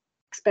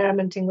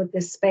experimenting with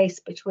this space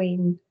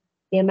between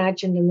the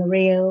imagined and the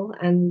real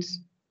and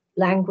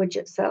language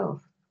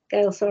itself.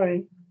 Gail,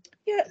 sorry.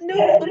 Yeah,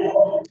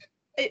 no,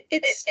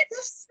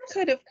 it's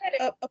kind of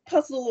a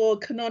puzzle or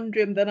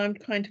conundrum that I'm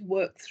trying to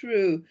work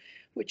through,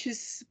 which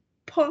is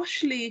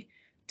partially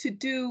to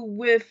do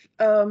with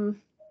a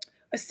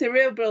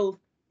cerebral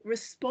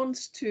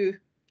response to,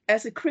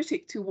 as a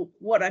critic, to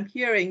what I'm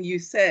hearing you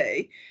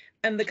say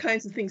and the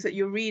kinds of things that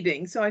you're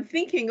reading. So I'm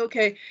thinking,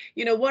 okay,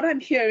 what I'm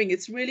hearing,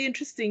 it's really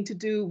interesting to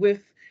do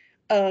with,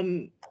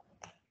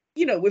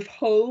 with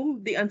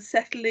home, the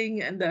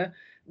unsettling and the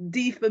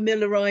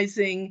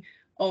defamiliarizing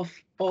of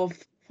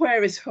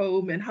where is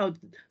home and how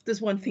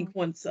does one think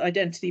one's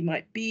identity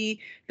might be.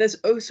 There's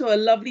also a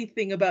lovely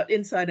thing about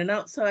inside and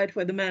outside,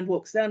 where the man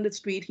walks down the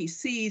street, you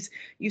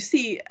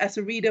see as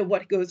a reader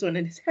what goes on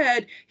in his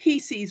head, he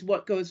sees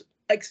what goes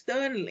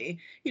externally,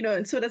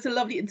 and so there's a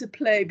lovely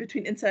interplay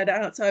between inside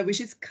and outside,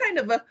 which is kind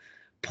of a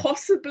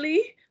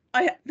possibly,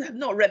 I have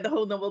not read the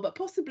whole novel, but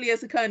possibly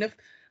as a kind of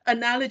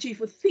analogy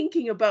for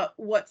thinking about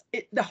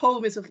the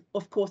home is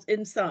of course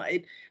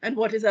inside and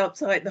what is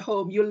outside the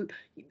home.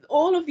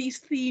 All of these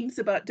themes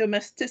about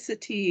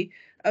domesticity,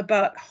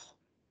 about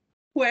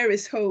where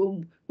is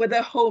home, whether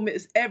home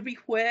is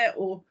everywhere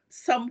or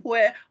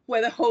somewhere,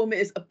 whether home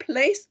is a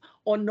place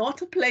or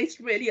not a place,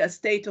 really a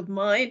state of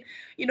mind.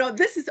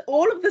 This is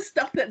all of the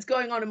stuff that's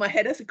going on in my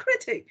head as a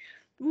critic.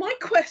 My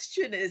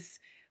question is,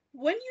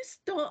 when you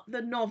start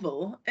the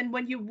novel and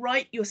when you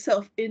write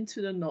yourself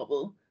into the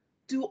novel,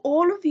 do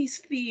all of these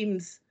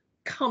themes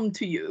come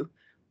to you?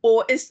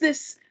 Or is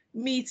this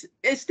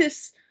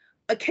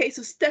a case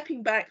of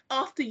stepping back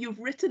after you've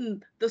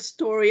written the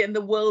story and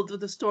the world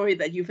of the story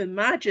that you've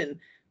imagined,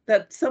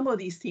 that some of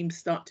these themes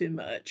start to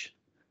emerge?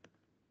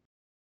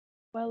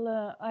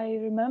 Well, I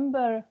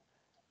remember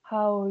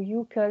how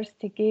you,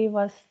 Kirsty, gave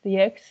us the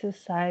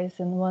exercise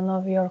in one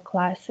of your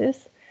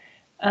classes.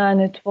 And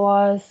it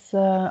was,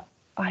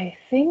 I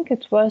think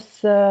it was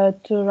to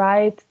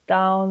write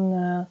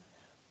down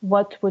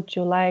what would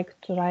you like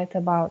to write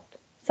about?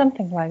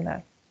 Something like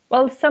that.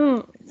 Well,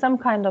 some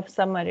kind of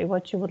summary,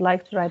 what you would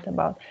like to write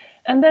about.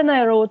 And then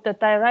I wrote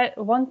that I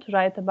want to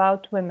write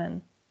about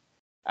women.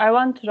 I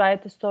want to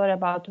write a story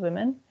about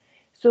women.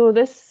 So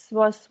this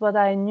was what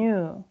I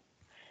knew.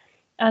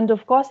 And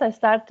of course I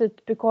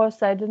started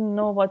because I didn't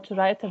know what to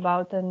write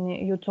about. And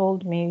you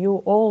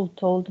all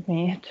told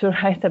me to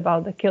write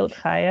about the Kilt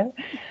Hire.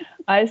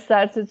 I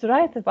started to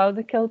write about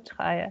the Kilt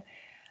Hire.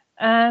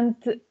 And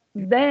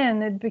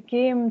then it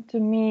became to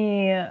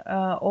me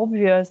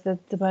obvious that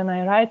when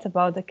I write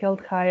about the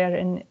Kilt Hire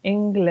in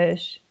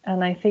English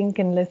and I think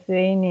in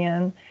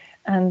Lithuanian,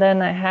 and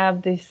then I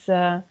have this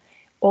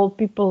old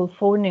people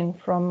phoning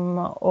from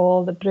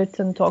all the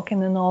Britain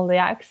talking in all the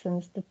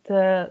accents,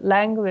 that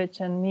language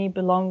and me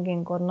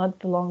belonging or not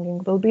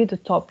belonging will be the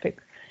topic.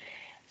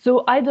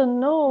 So I don't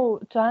know,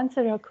 to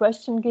answer your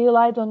question, Gail,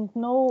 I don't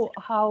know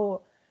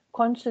how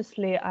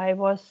consciously I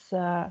was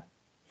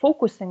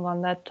focusing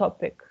on that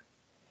topic.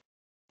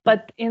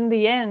 But in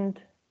the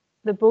end,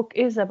 the book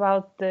is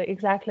about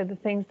exactly the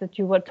things that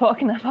you were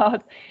talking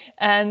about.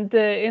 And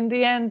in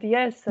the end,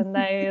 yes, and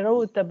I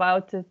wrote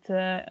about it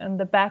in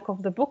the back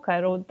of the book.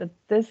 I wrote that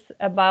this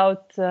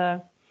about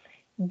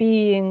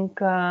being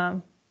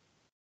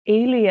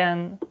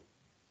alien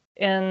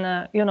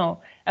in,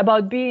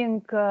 about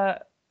being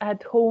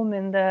at home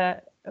in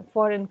the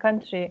foreign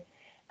country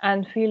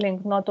and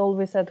feeling not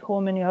always at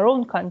home in your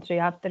own country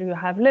after you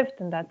have lived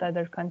in that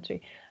other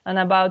country, and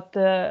about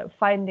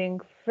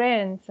finding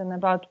friends, and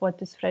about what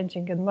is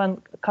friendship in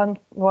one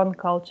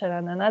culture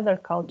and another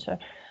culture,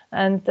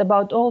 and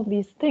about all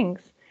these things.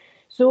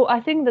 So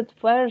I think that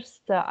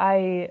first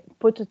I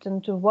put it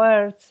into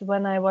words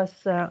when I was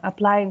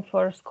applying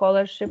for a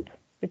scholarship,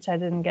 which I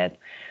didn't get.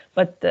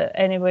 But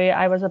anyway,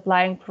 I was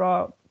applying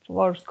for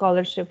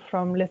scholarship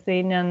from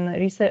Lithuanian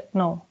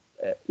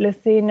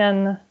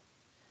Lithuanian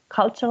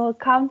Cultural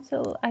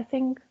Council, I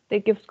think. They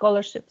give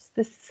scholarships.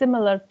 This is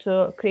similar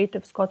to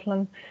Creative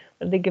Scotland,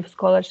 where they give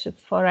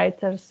scholarships for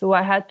writers. So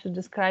I had to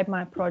describe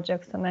my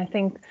projects, and I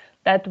think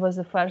that was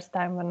the first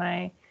time when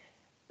I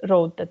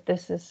wrote that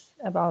this is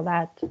about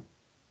that.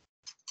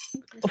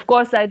 Of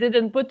course, I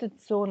didn't put it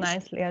so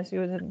nicely as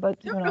you did, but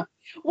you know.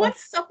 What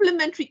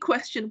supplementary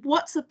question?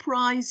 What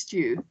surprised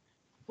you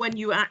when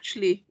you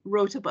actually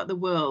wrote about the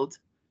world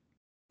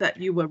that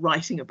you were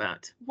writing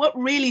about? What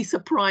really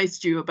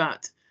surprised you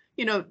about,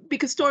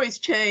 because stories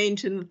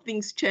change and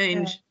things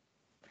change?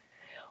 Yeah.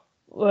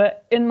 Well,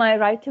 in my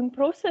writing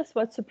process,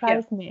 what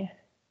surprised me?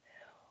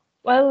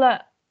 Well,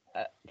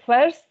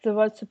 first,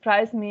 what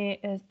surprised me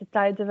is that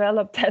I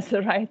developed as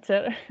a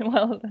writer.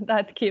 Well,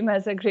 that came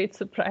as a great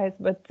surprise,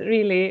 but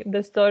really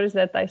the stories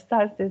that I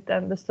started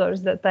and the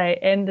stories that I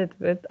ended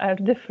with are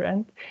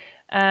different.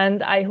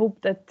 And I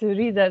hope that the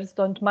readers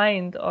don't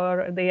mind,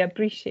 or they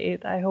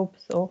appreciate. I hope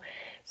so.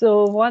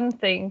 So one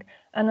thing.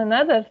 And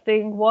another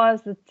thing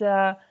was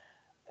that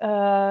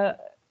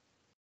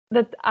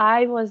that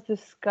I was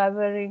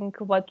discovering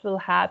what will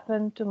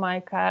happen to my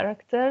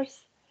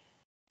characters.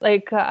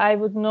 Like I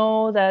would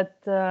know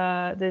that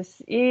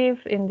this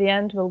Eve in the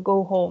end will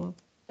go home.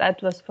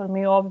 That was for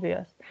me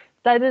obvious.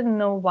 But I didn't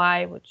know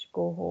why would she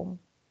go home.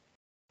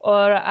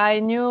 Or I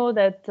knew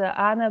that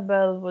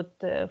Annabelle would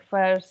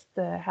first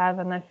have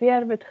an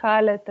affair with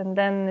Khaled, and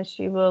then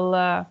she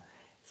will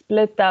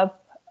split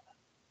up.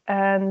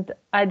 And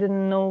I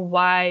didn't know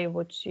why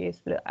would she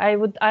split.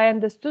 I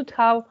understood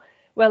how.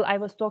 Well, I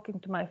was talking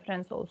to my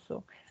friends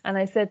also, and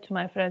I said to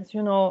my friends,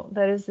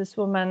 there is this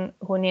woman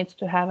who needs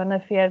to have an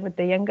affair with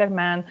the younger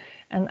man,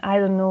 and I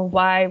don't know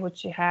why would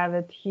she have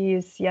it. He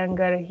is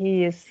younger,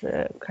 he is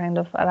kind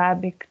of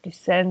Arabic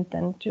descent,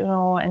 and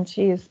and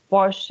she is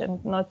posh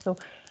and not so.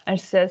 And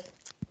she says,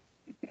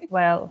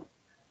 well,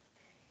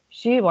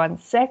 she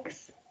wants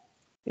sex.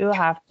 You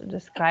have to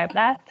describe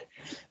that.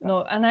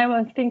 No, and I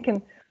was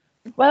thinking,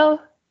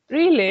 well,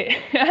 really,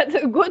 that's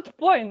a good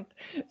point.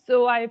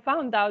 So I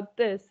found out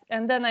this,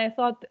 and then I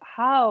thought,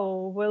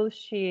 how will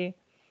she,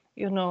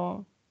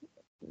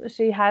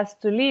 she has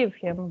to leave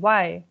him.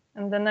 Why?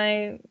 And then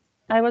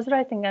I was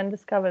writing and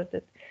discovered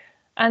it,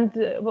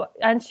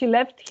 and she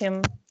left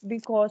him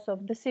because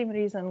of the same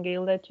reason,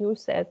 Gail, that you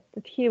said,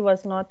 that he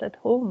was not at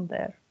home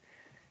there,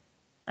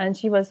 and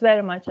she was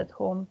very much at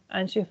home,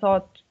 and she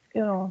thought,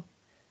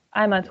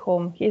 I'm at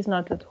home, he's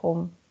not at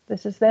home.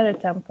 This is very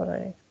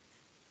temporary.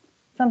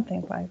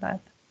 Something like that,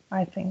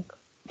 I think.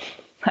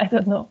 I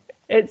don't know.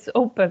 It's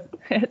open.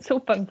 It's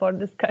open for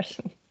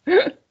discussion.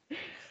 I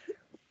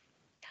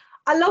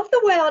love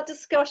the way our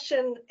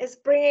discussion is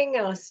bringing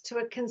us to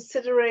a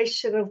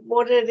consideration of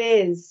what it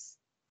is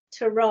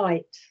to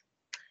write.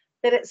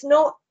 That it's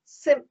not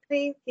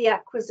simply the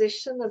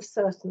acquisition of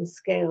certain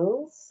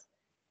skills,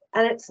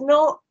 and it's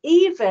not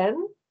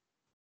even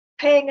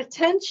paying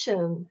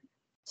attention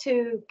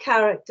to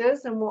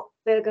characters and what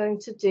they're going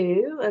to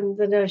do and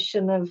the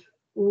notion of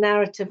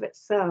narrative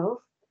itself.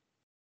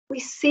 We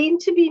seem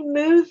to be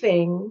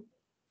moving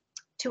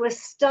to a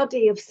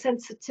study of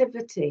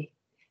sensitivity.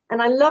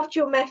 And I loved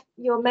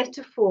your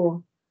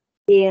metaphor,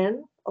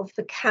 Ian, of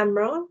the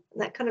camera,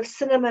 that kind of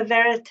cinema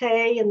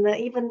verite, and the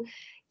even,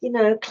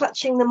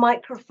 clutching the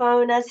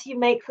microphone as you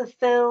make the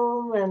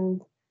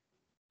film,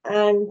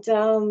 and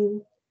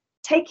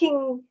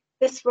taking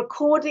this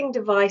recording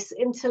device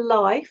into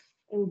life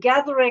and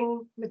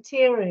gathering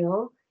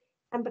material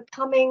and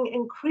becoming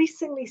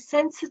increasingly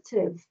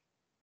sensitive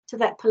to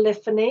that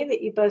polyphony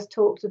that you both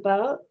talked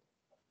about,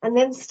 and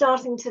then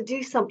starting to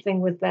do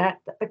something with that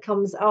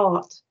becomes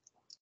art.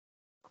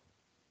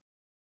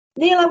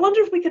 Neil, I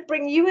wonder if we could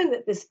bring you in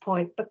at this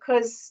point,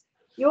 because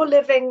you're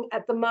living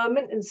at the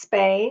moment in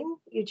Spain.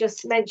 You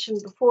just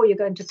mentioned before you're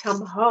going to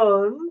come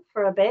home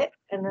for a bit,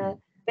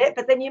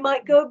 but then you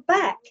might go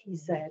back, he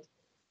said.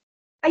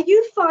 Are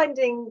you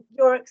finding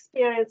your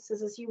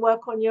experiences as you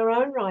work on your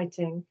own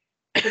writing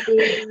to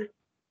be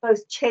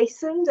both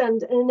chastened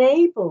and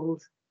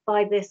enabled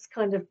by this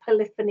kind of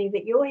polyphony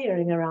that you're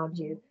hearing around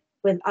you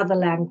with other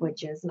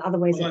languages and other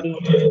ways of being?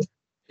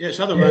 Yeah,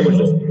 it's other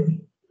languages.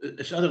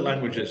 It's other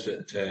languages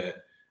that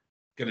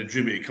kind of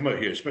drew me to come out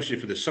here, especially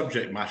for the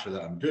subject matter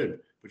that I'm doing,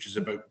 which is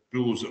about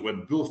bulls that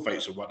win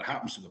bullfights and what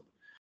happens to them.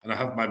 And I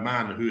have my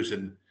man who's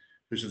in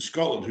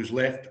Scotland, who's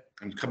left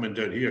and coming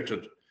down here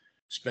to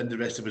spend the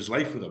rest of his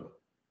life with them.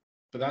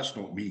 But that's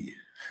not me.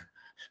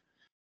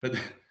 but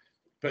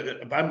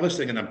I'm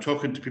listening and I'm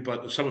talking to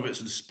people. Some of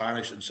it's in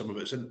Spanish and some of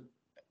it's in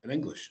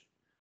English.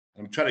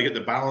 I'm trying to get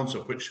the balance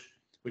of which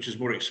is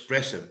more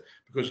expressive,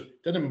 because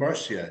down in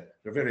Murcia,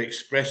 they're very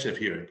expressive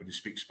here when they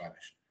speak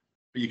Spanish.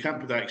 But you can't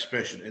put that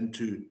expression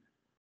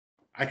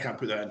I can't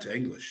put that into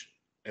English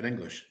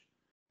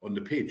on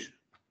the page.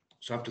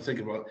 So I have to think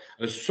about,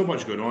 there's so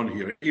much going on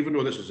here, even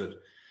though this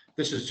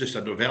is just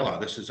a novella.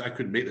 I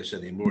couldn't make this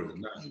any more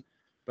than that.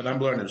 But I'm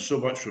learning so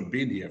much from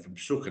being here, from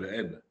soaking it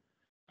in.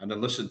 And I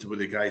listen to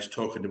the guys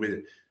talking,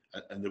 the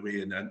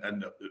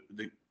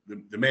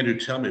men who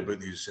tell me about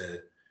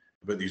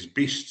these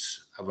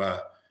beasts have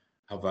a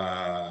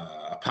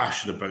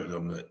passion about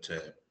them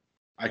that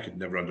I could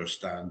never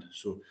understand.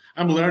 So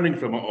I'm learning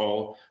from it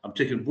all. I'm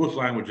taking both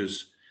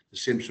languages, the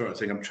same sort of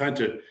thing. I'm trying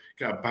to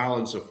get a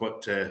balance of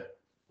what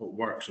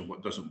works and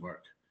what doesn't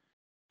work.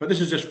 But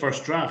this is just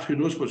first draft. Who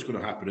knows what's going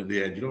to happen at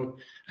the end?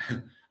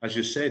 As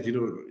you said,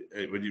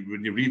 when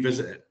you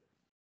revisit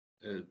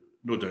it,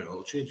 no doubt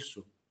it'll change.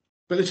 So,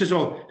 but this is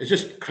all. It's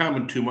just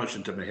cramming too much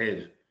into my head.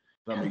 If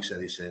that makes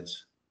any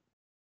sense.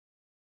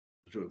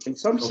 In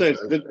some sense,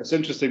 it's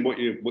interesting what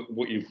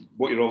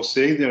you're all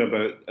saying there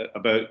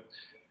about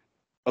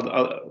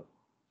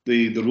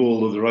the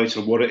role of the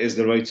writer, what it is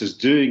the writer's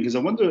doing. Because I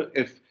wonder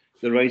if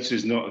the writer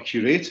is not a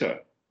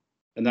curator.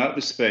 In that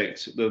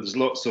respect, there's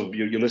lots of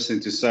you're listening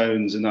to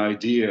sounds and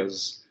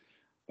ideas,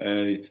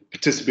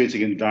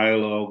 participating in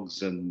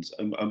dialogues and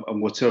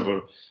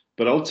whatever.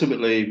 But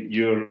ultimately,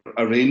 you're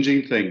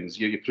arranging things.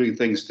 You're putting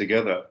things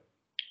together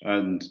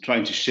and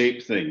trying to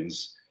shape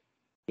things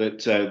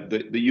that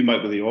you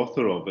might be the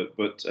author of it.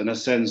 But in a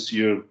sense,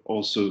 you're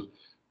also,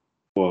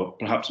 well,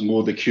 perhaps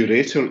more the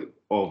curator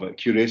of it,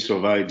 curator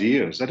of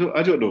ideas. I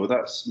don't know.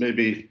 That's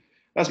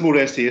more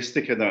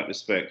essayistic in that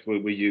respect,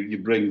 where you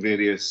bring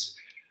various.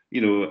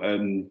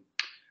 I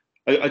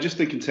just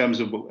think in terms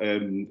of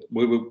when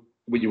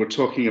you were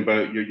talking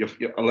about you're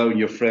allowing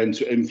your friend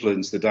to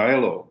influence the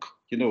dialogue,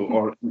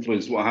 or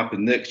influence what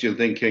happened next. You're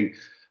thinking,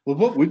 well,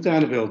 what would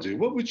Annabelle do?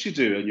 What would she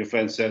do? And your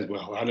friend says,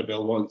 well,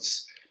 Annabelle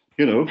wants,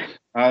 and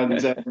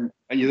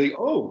you think,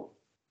 oh,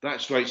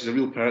 that's right, she's a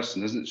real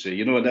person, isn't she?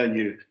 And then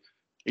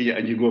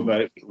you go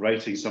about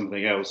writing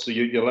something else. So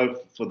you allow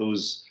for the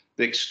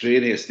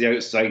extraneous, the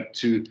outside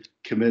to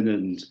come in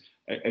and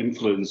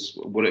influence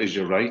what it is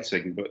you're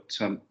writing. But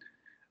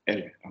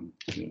anyway,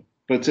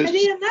 but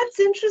and that's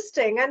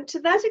interesting. And to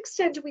that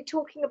extent, are we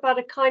talking about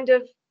a kind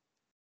of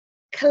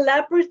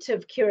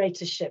collaborative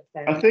curatorship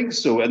then? I think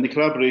so, and the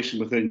collaboration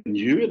within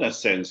you, in a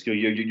sense,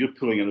 you're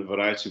pulling in a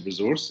variety of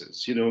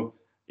resources,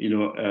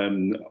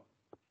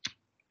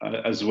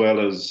 as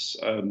well as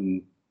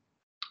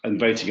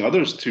inviting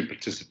others to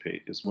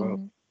participate as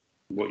well.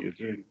 In what you're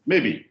doing,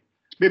 maybe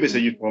it's a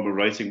new form of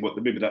writing.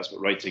 Maybe that's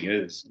what writing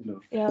is.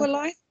 Yeah. Well,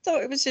 I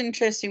thought it was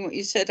interesting what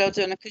you said,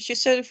 Aldona, because you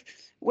sort of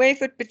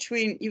wavered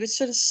between. You were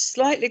sort of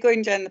slightly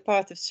going down the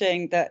path of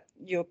saying that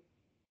your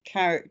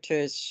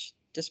characters,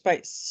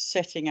 despite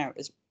setting out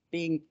as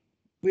being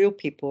real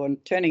people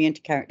and turning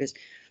into characters,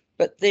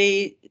 but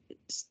they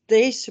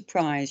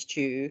surprised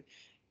you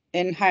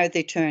in how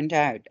they turned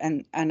out,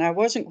 and I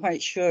wasn't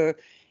quite sure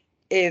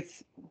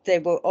if they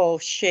were all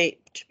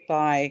shaped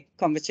by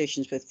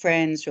conversations with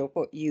friends or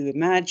what you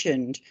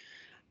imagined,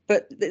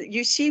 but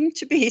you seem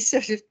to be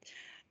sort of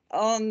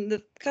on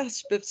the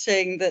cusp of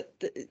saying that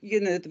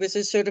there was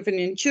a sort of an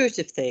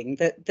intuitive thing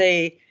that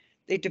they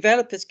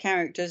develop as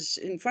characters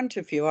in front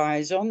of your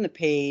eyes on the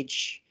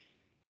page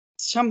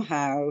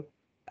somehow,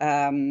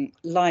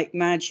 like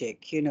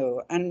magic,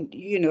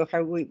 and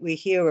how we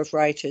hear of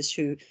writers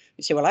who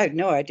say, well, I had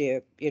no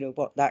idea,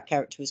 what that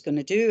character was going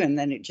to do, and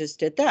then it just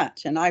did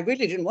that, and I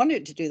really didn't want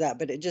it to do that,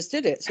 but it just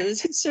did it. So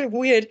there's this sort of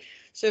weird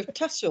sort of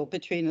tussle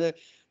between the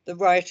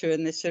writer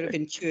and this sort of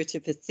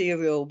intuitive,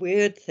 ethereal,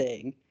 weird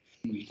thing.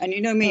 And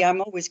me,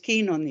 I'm always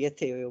keen on the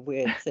ethereal,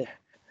 weird thing.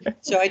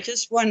 So I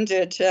just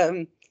wondered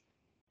if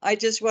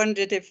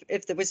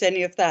there was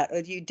any of that,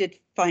 or you did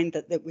find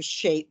that was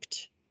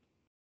shaped,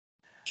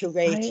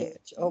 curated,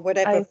 or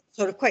whatever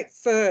sort of quite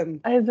firm.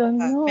 I don't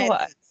know.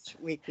 Methods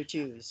we could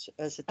use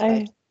as a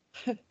title.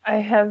 I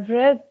have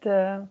read.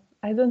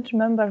 I don't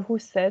remember who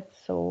said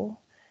so,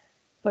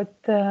 but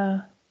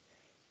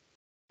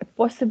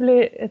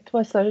possibly it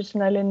was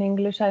original in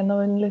English. I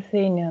know in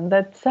Lithuanian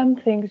that some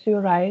things you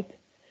write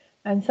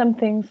and some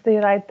things they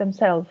write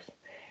themselves.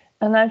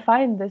 And I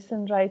find this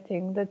in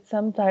writing, that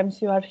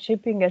sometimes you are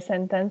shaping a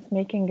sentence,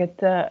 making it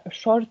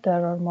shorter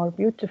or more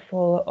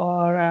beautiful,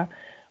 or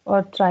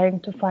trying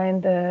to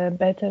find a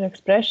better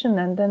expression.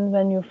 And then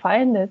when you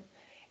find it,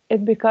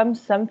 it becomes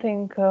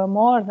something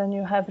more than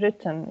you have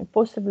written.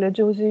 Possibly,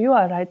 Josie, you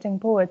are writing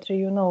poetry,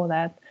 you know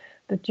that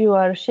you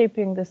are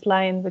shaping this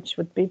line which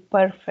would be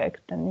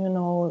perfect and, you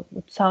know,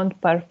 would sound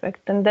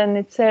perfect. And then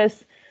it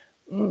says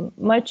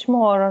much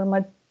more or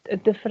much a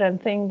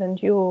different thing than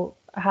you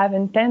have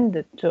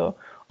intended to.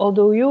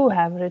 Although you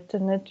have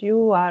written it,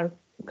 you are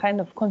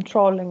kind of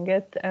controlling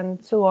it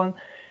and so on.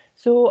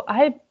 So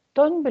I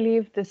don't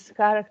believe this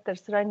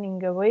characters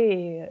running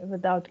away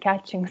without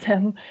catching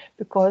them,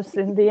 because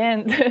in the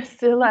end,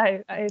 still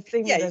I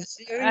think that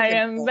I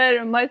am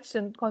very much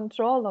in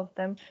control of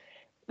them.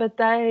 But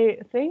I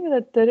think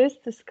that there is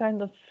this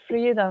kind of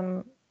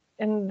freedom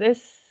in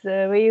this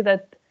way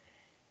that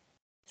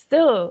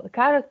still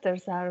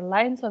characters are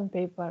lines on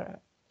paper,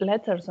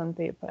 letters on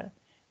paper.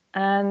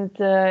 And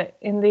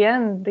in the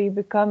end, they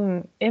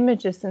become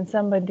images in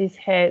somebody's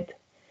head.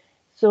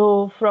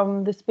 So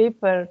from this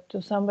paper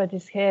to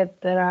somebody's head,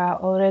 there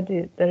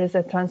is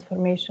a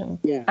transformation.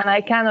 Yeah. And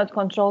I cannot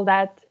control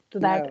that to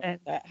that end.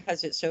 That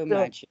has its own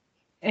magic.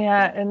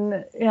 Yeah,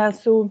 and yeah,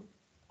 so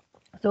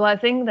I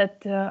think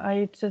that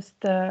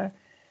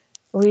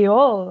we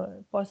all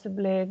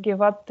possibly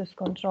give up this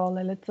control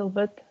a little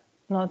bit,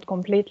 not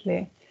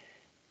completely.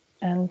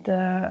 And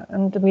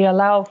we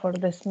allow for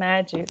this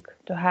magic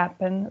to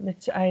happen,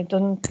 which I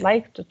don't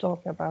like to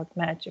talk about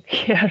magic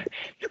here,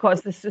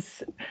 because this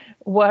is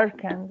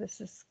work and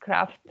this is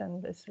craft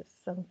and this is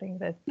something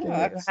that you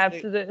have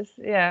to do.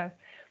 Yeah,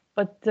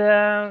 but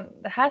there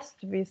has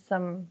to be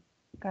some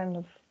kind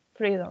of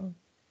freedom,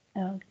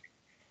 yeah,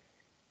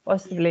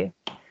 possibly.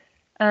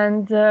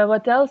 And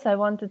what else I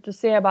wanted to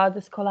say about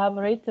this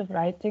collaborative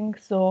writing?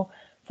 So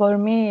for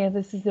me,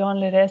 this is the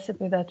only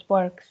recipe that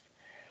works.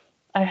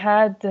 I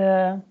had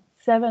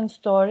 7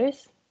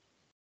 stories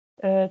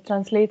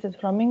translated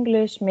from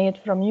English, made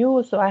from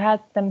you, so I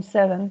had them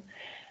 7.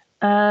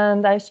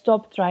 And I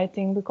stopped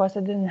writing because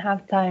I didn't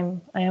have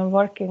time. I am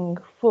working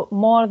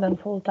more than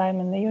full-time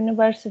in the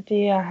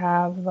university. I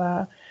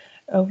have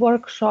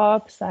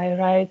workshops, I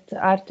write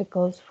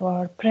articles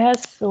for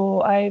press,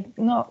 so I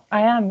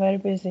am very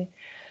busy.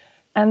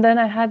 And then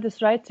I had this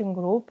writing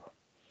group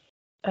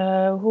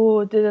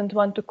who didn't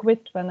want to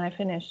quit when I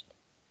finished.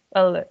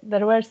 Well,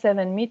 there were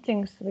 7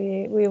 meetings.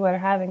 We were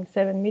having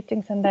 7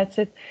 meetings, and that's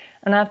it.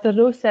 And after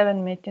those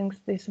 7 meetings,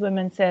 these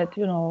women said,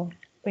 you know,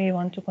 we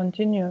want to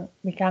continue.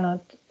 We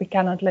cannot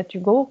let you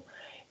go.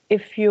 I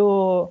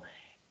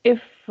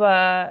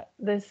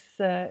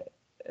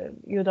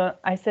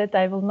said,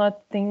 I will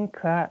not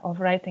think of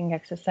writing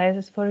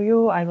exercises for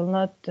you. I will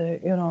not,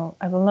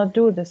 I will not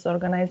do this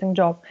organizing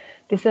job.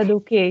 They said,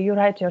 okay, you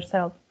write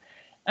yourself.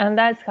 And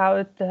that's how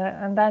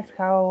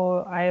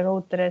I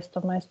wrote the rest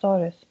of my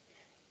stories.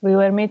 We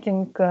were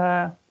meeting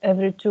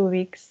every 2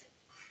 weeks,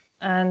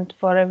 and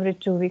for every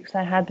 2 weeks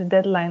I had a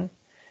deadline.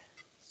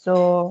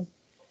 So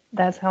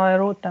that's how I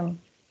wrote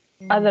them.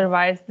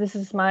 Otherwise, this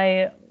is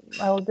my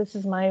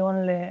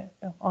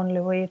only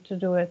way to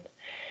do it.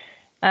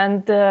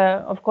 And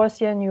of course,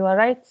 Jan, you are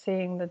right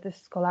saying that this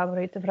is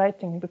collaborative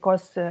writing,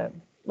 because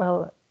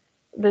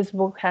this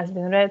book has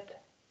been read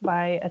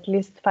by at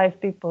least 5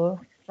 people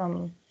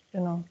from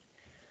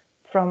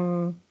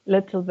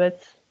little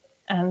bits.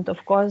 And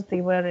of course, they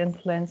were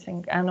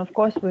influencing. And of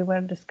course, we were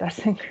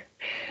discussing.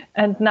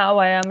 And now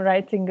I am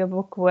writing a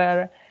book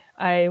where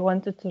I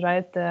wanted to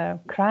write a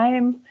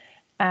crime.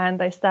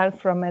 And I start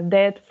from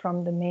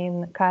the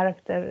main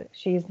character.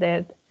 She's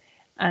dead.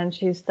 And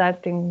she's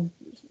telling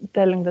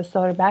the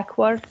story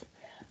backwards.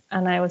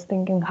 And I was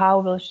thinking, how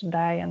will she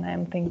die? And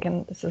I'm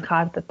thinking, this is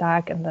heart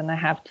attack. And then I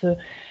have to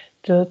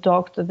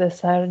talk to the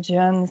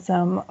surgeon,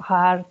 some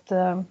heart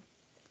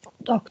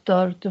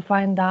doctor, to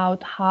find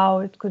out how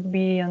it could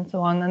be and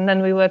so on. And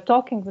then we were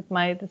talking with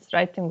this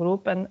writing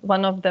group, and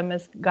one of them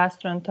is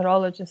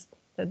gastroenterologist,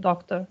 the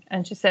doctor,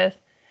 and she says,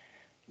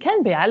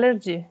 can be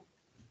allergy.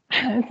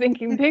 I'm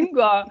thinking,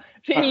 bingo,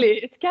 really,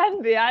 it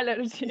can be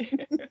allergy.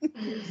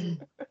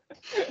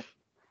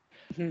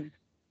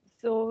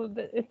 So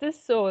it is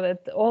so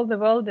that all the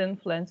world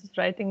influences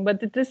writing,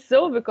 but it is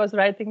so because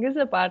writing is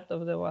a part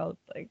of the world.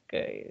 Like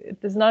it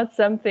is not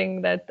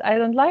something that I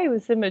don't like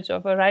this image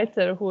of a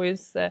writer who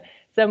is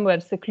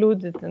somewhere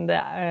secluded in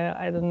the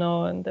in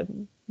the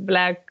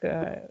black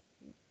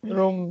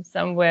room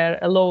somewhere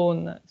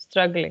alone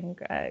struggling.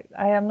 I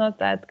am not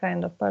that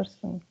kind of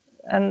person,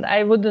 and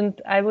I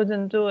wouldn't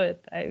do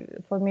it.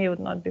 For me, it would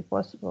not be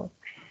possible.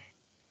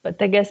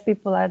 But I guess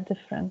people are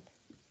different.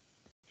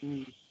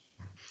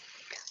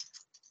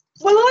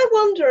 Well, I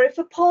wonder if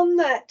upon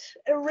that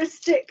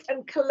heuristic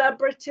and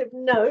collaborative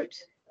note,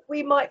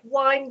 we might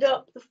wind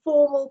up the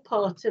formal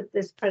part of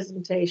this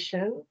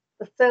presentation,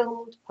 the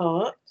filmed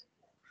part.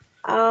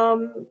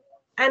 And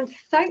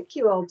thank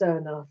you,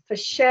 Aldona, for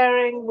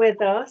sharing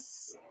with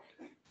us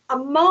a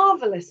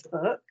marvelous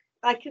book.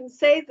 I can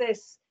say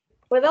this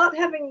without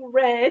having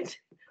read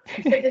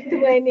the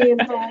Lithuanian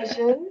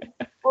version,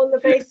 on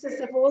the basis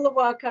of all the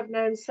work I've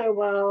known so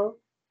well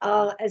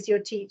as your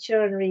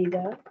teacher and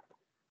reader,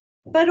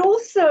 but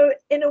also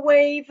in a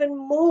way even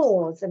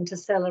more than to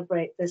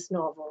celebrate this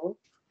novel,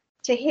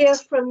 to hear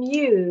from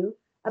you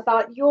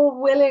about your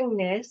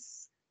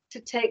willingness to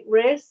take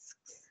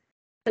risks,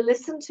 to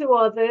listen to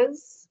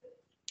others,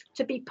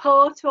 to be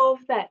part of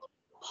that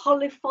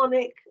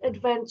polyphonic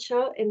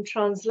adventure in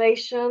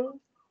translation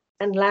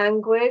and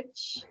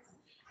language,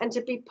 and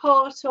to be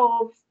part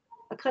of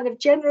a kind of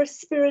generous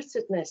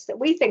spiritedness that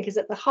we think is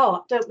at the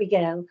heart, don't we,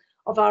 Gail,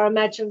 of our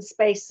Imagined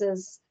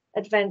Spaces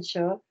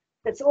adventure,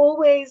 that's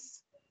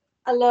always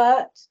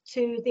alert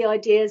to the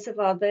ideas of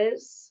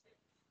others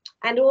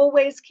and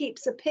always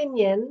keeps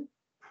opinion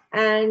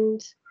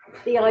and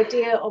the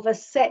idea of a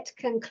set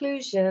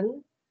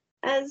conclusion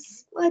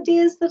as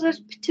ideas that are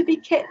to be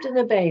kept in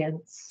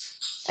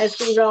abeyance, as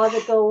we rather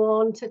go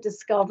on to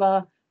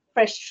discover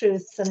fresh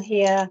truths and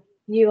hear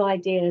new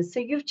ideas. So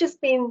you've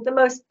just been the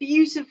most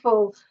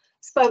beautiful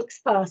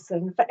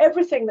spokesperson for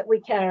everything that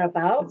we care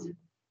about.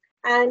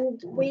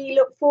 And we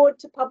look forward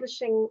to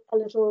publishing a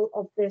little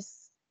of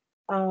this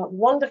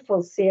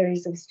wonderful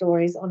series of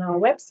stories on our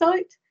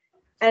website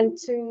and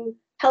to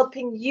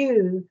helping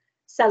you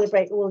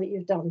celebrate all that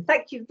you've done.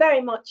 Thank you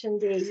very much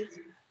indeed.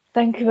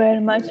 Thank you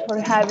very much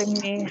for having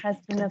me. It has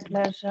been a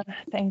pleasure.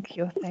 Thank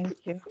you. Thank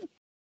you.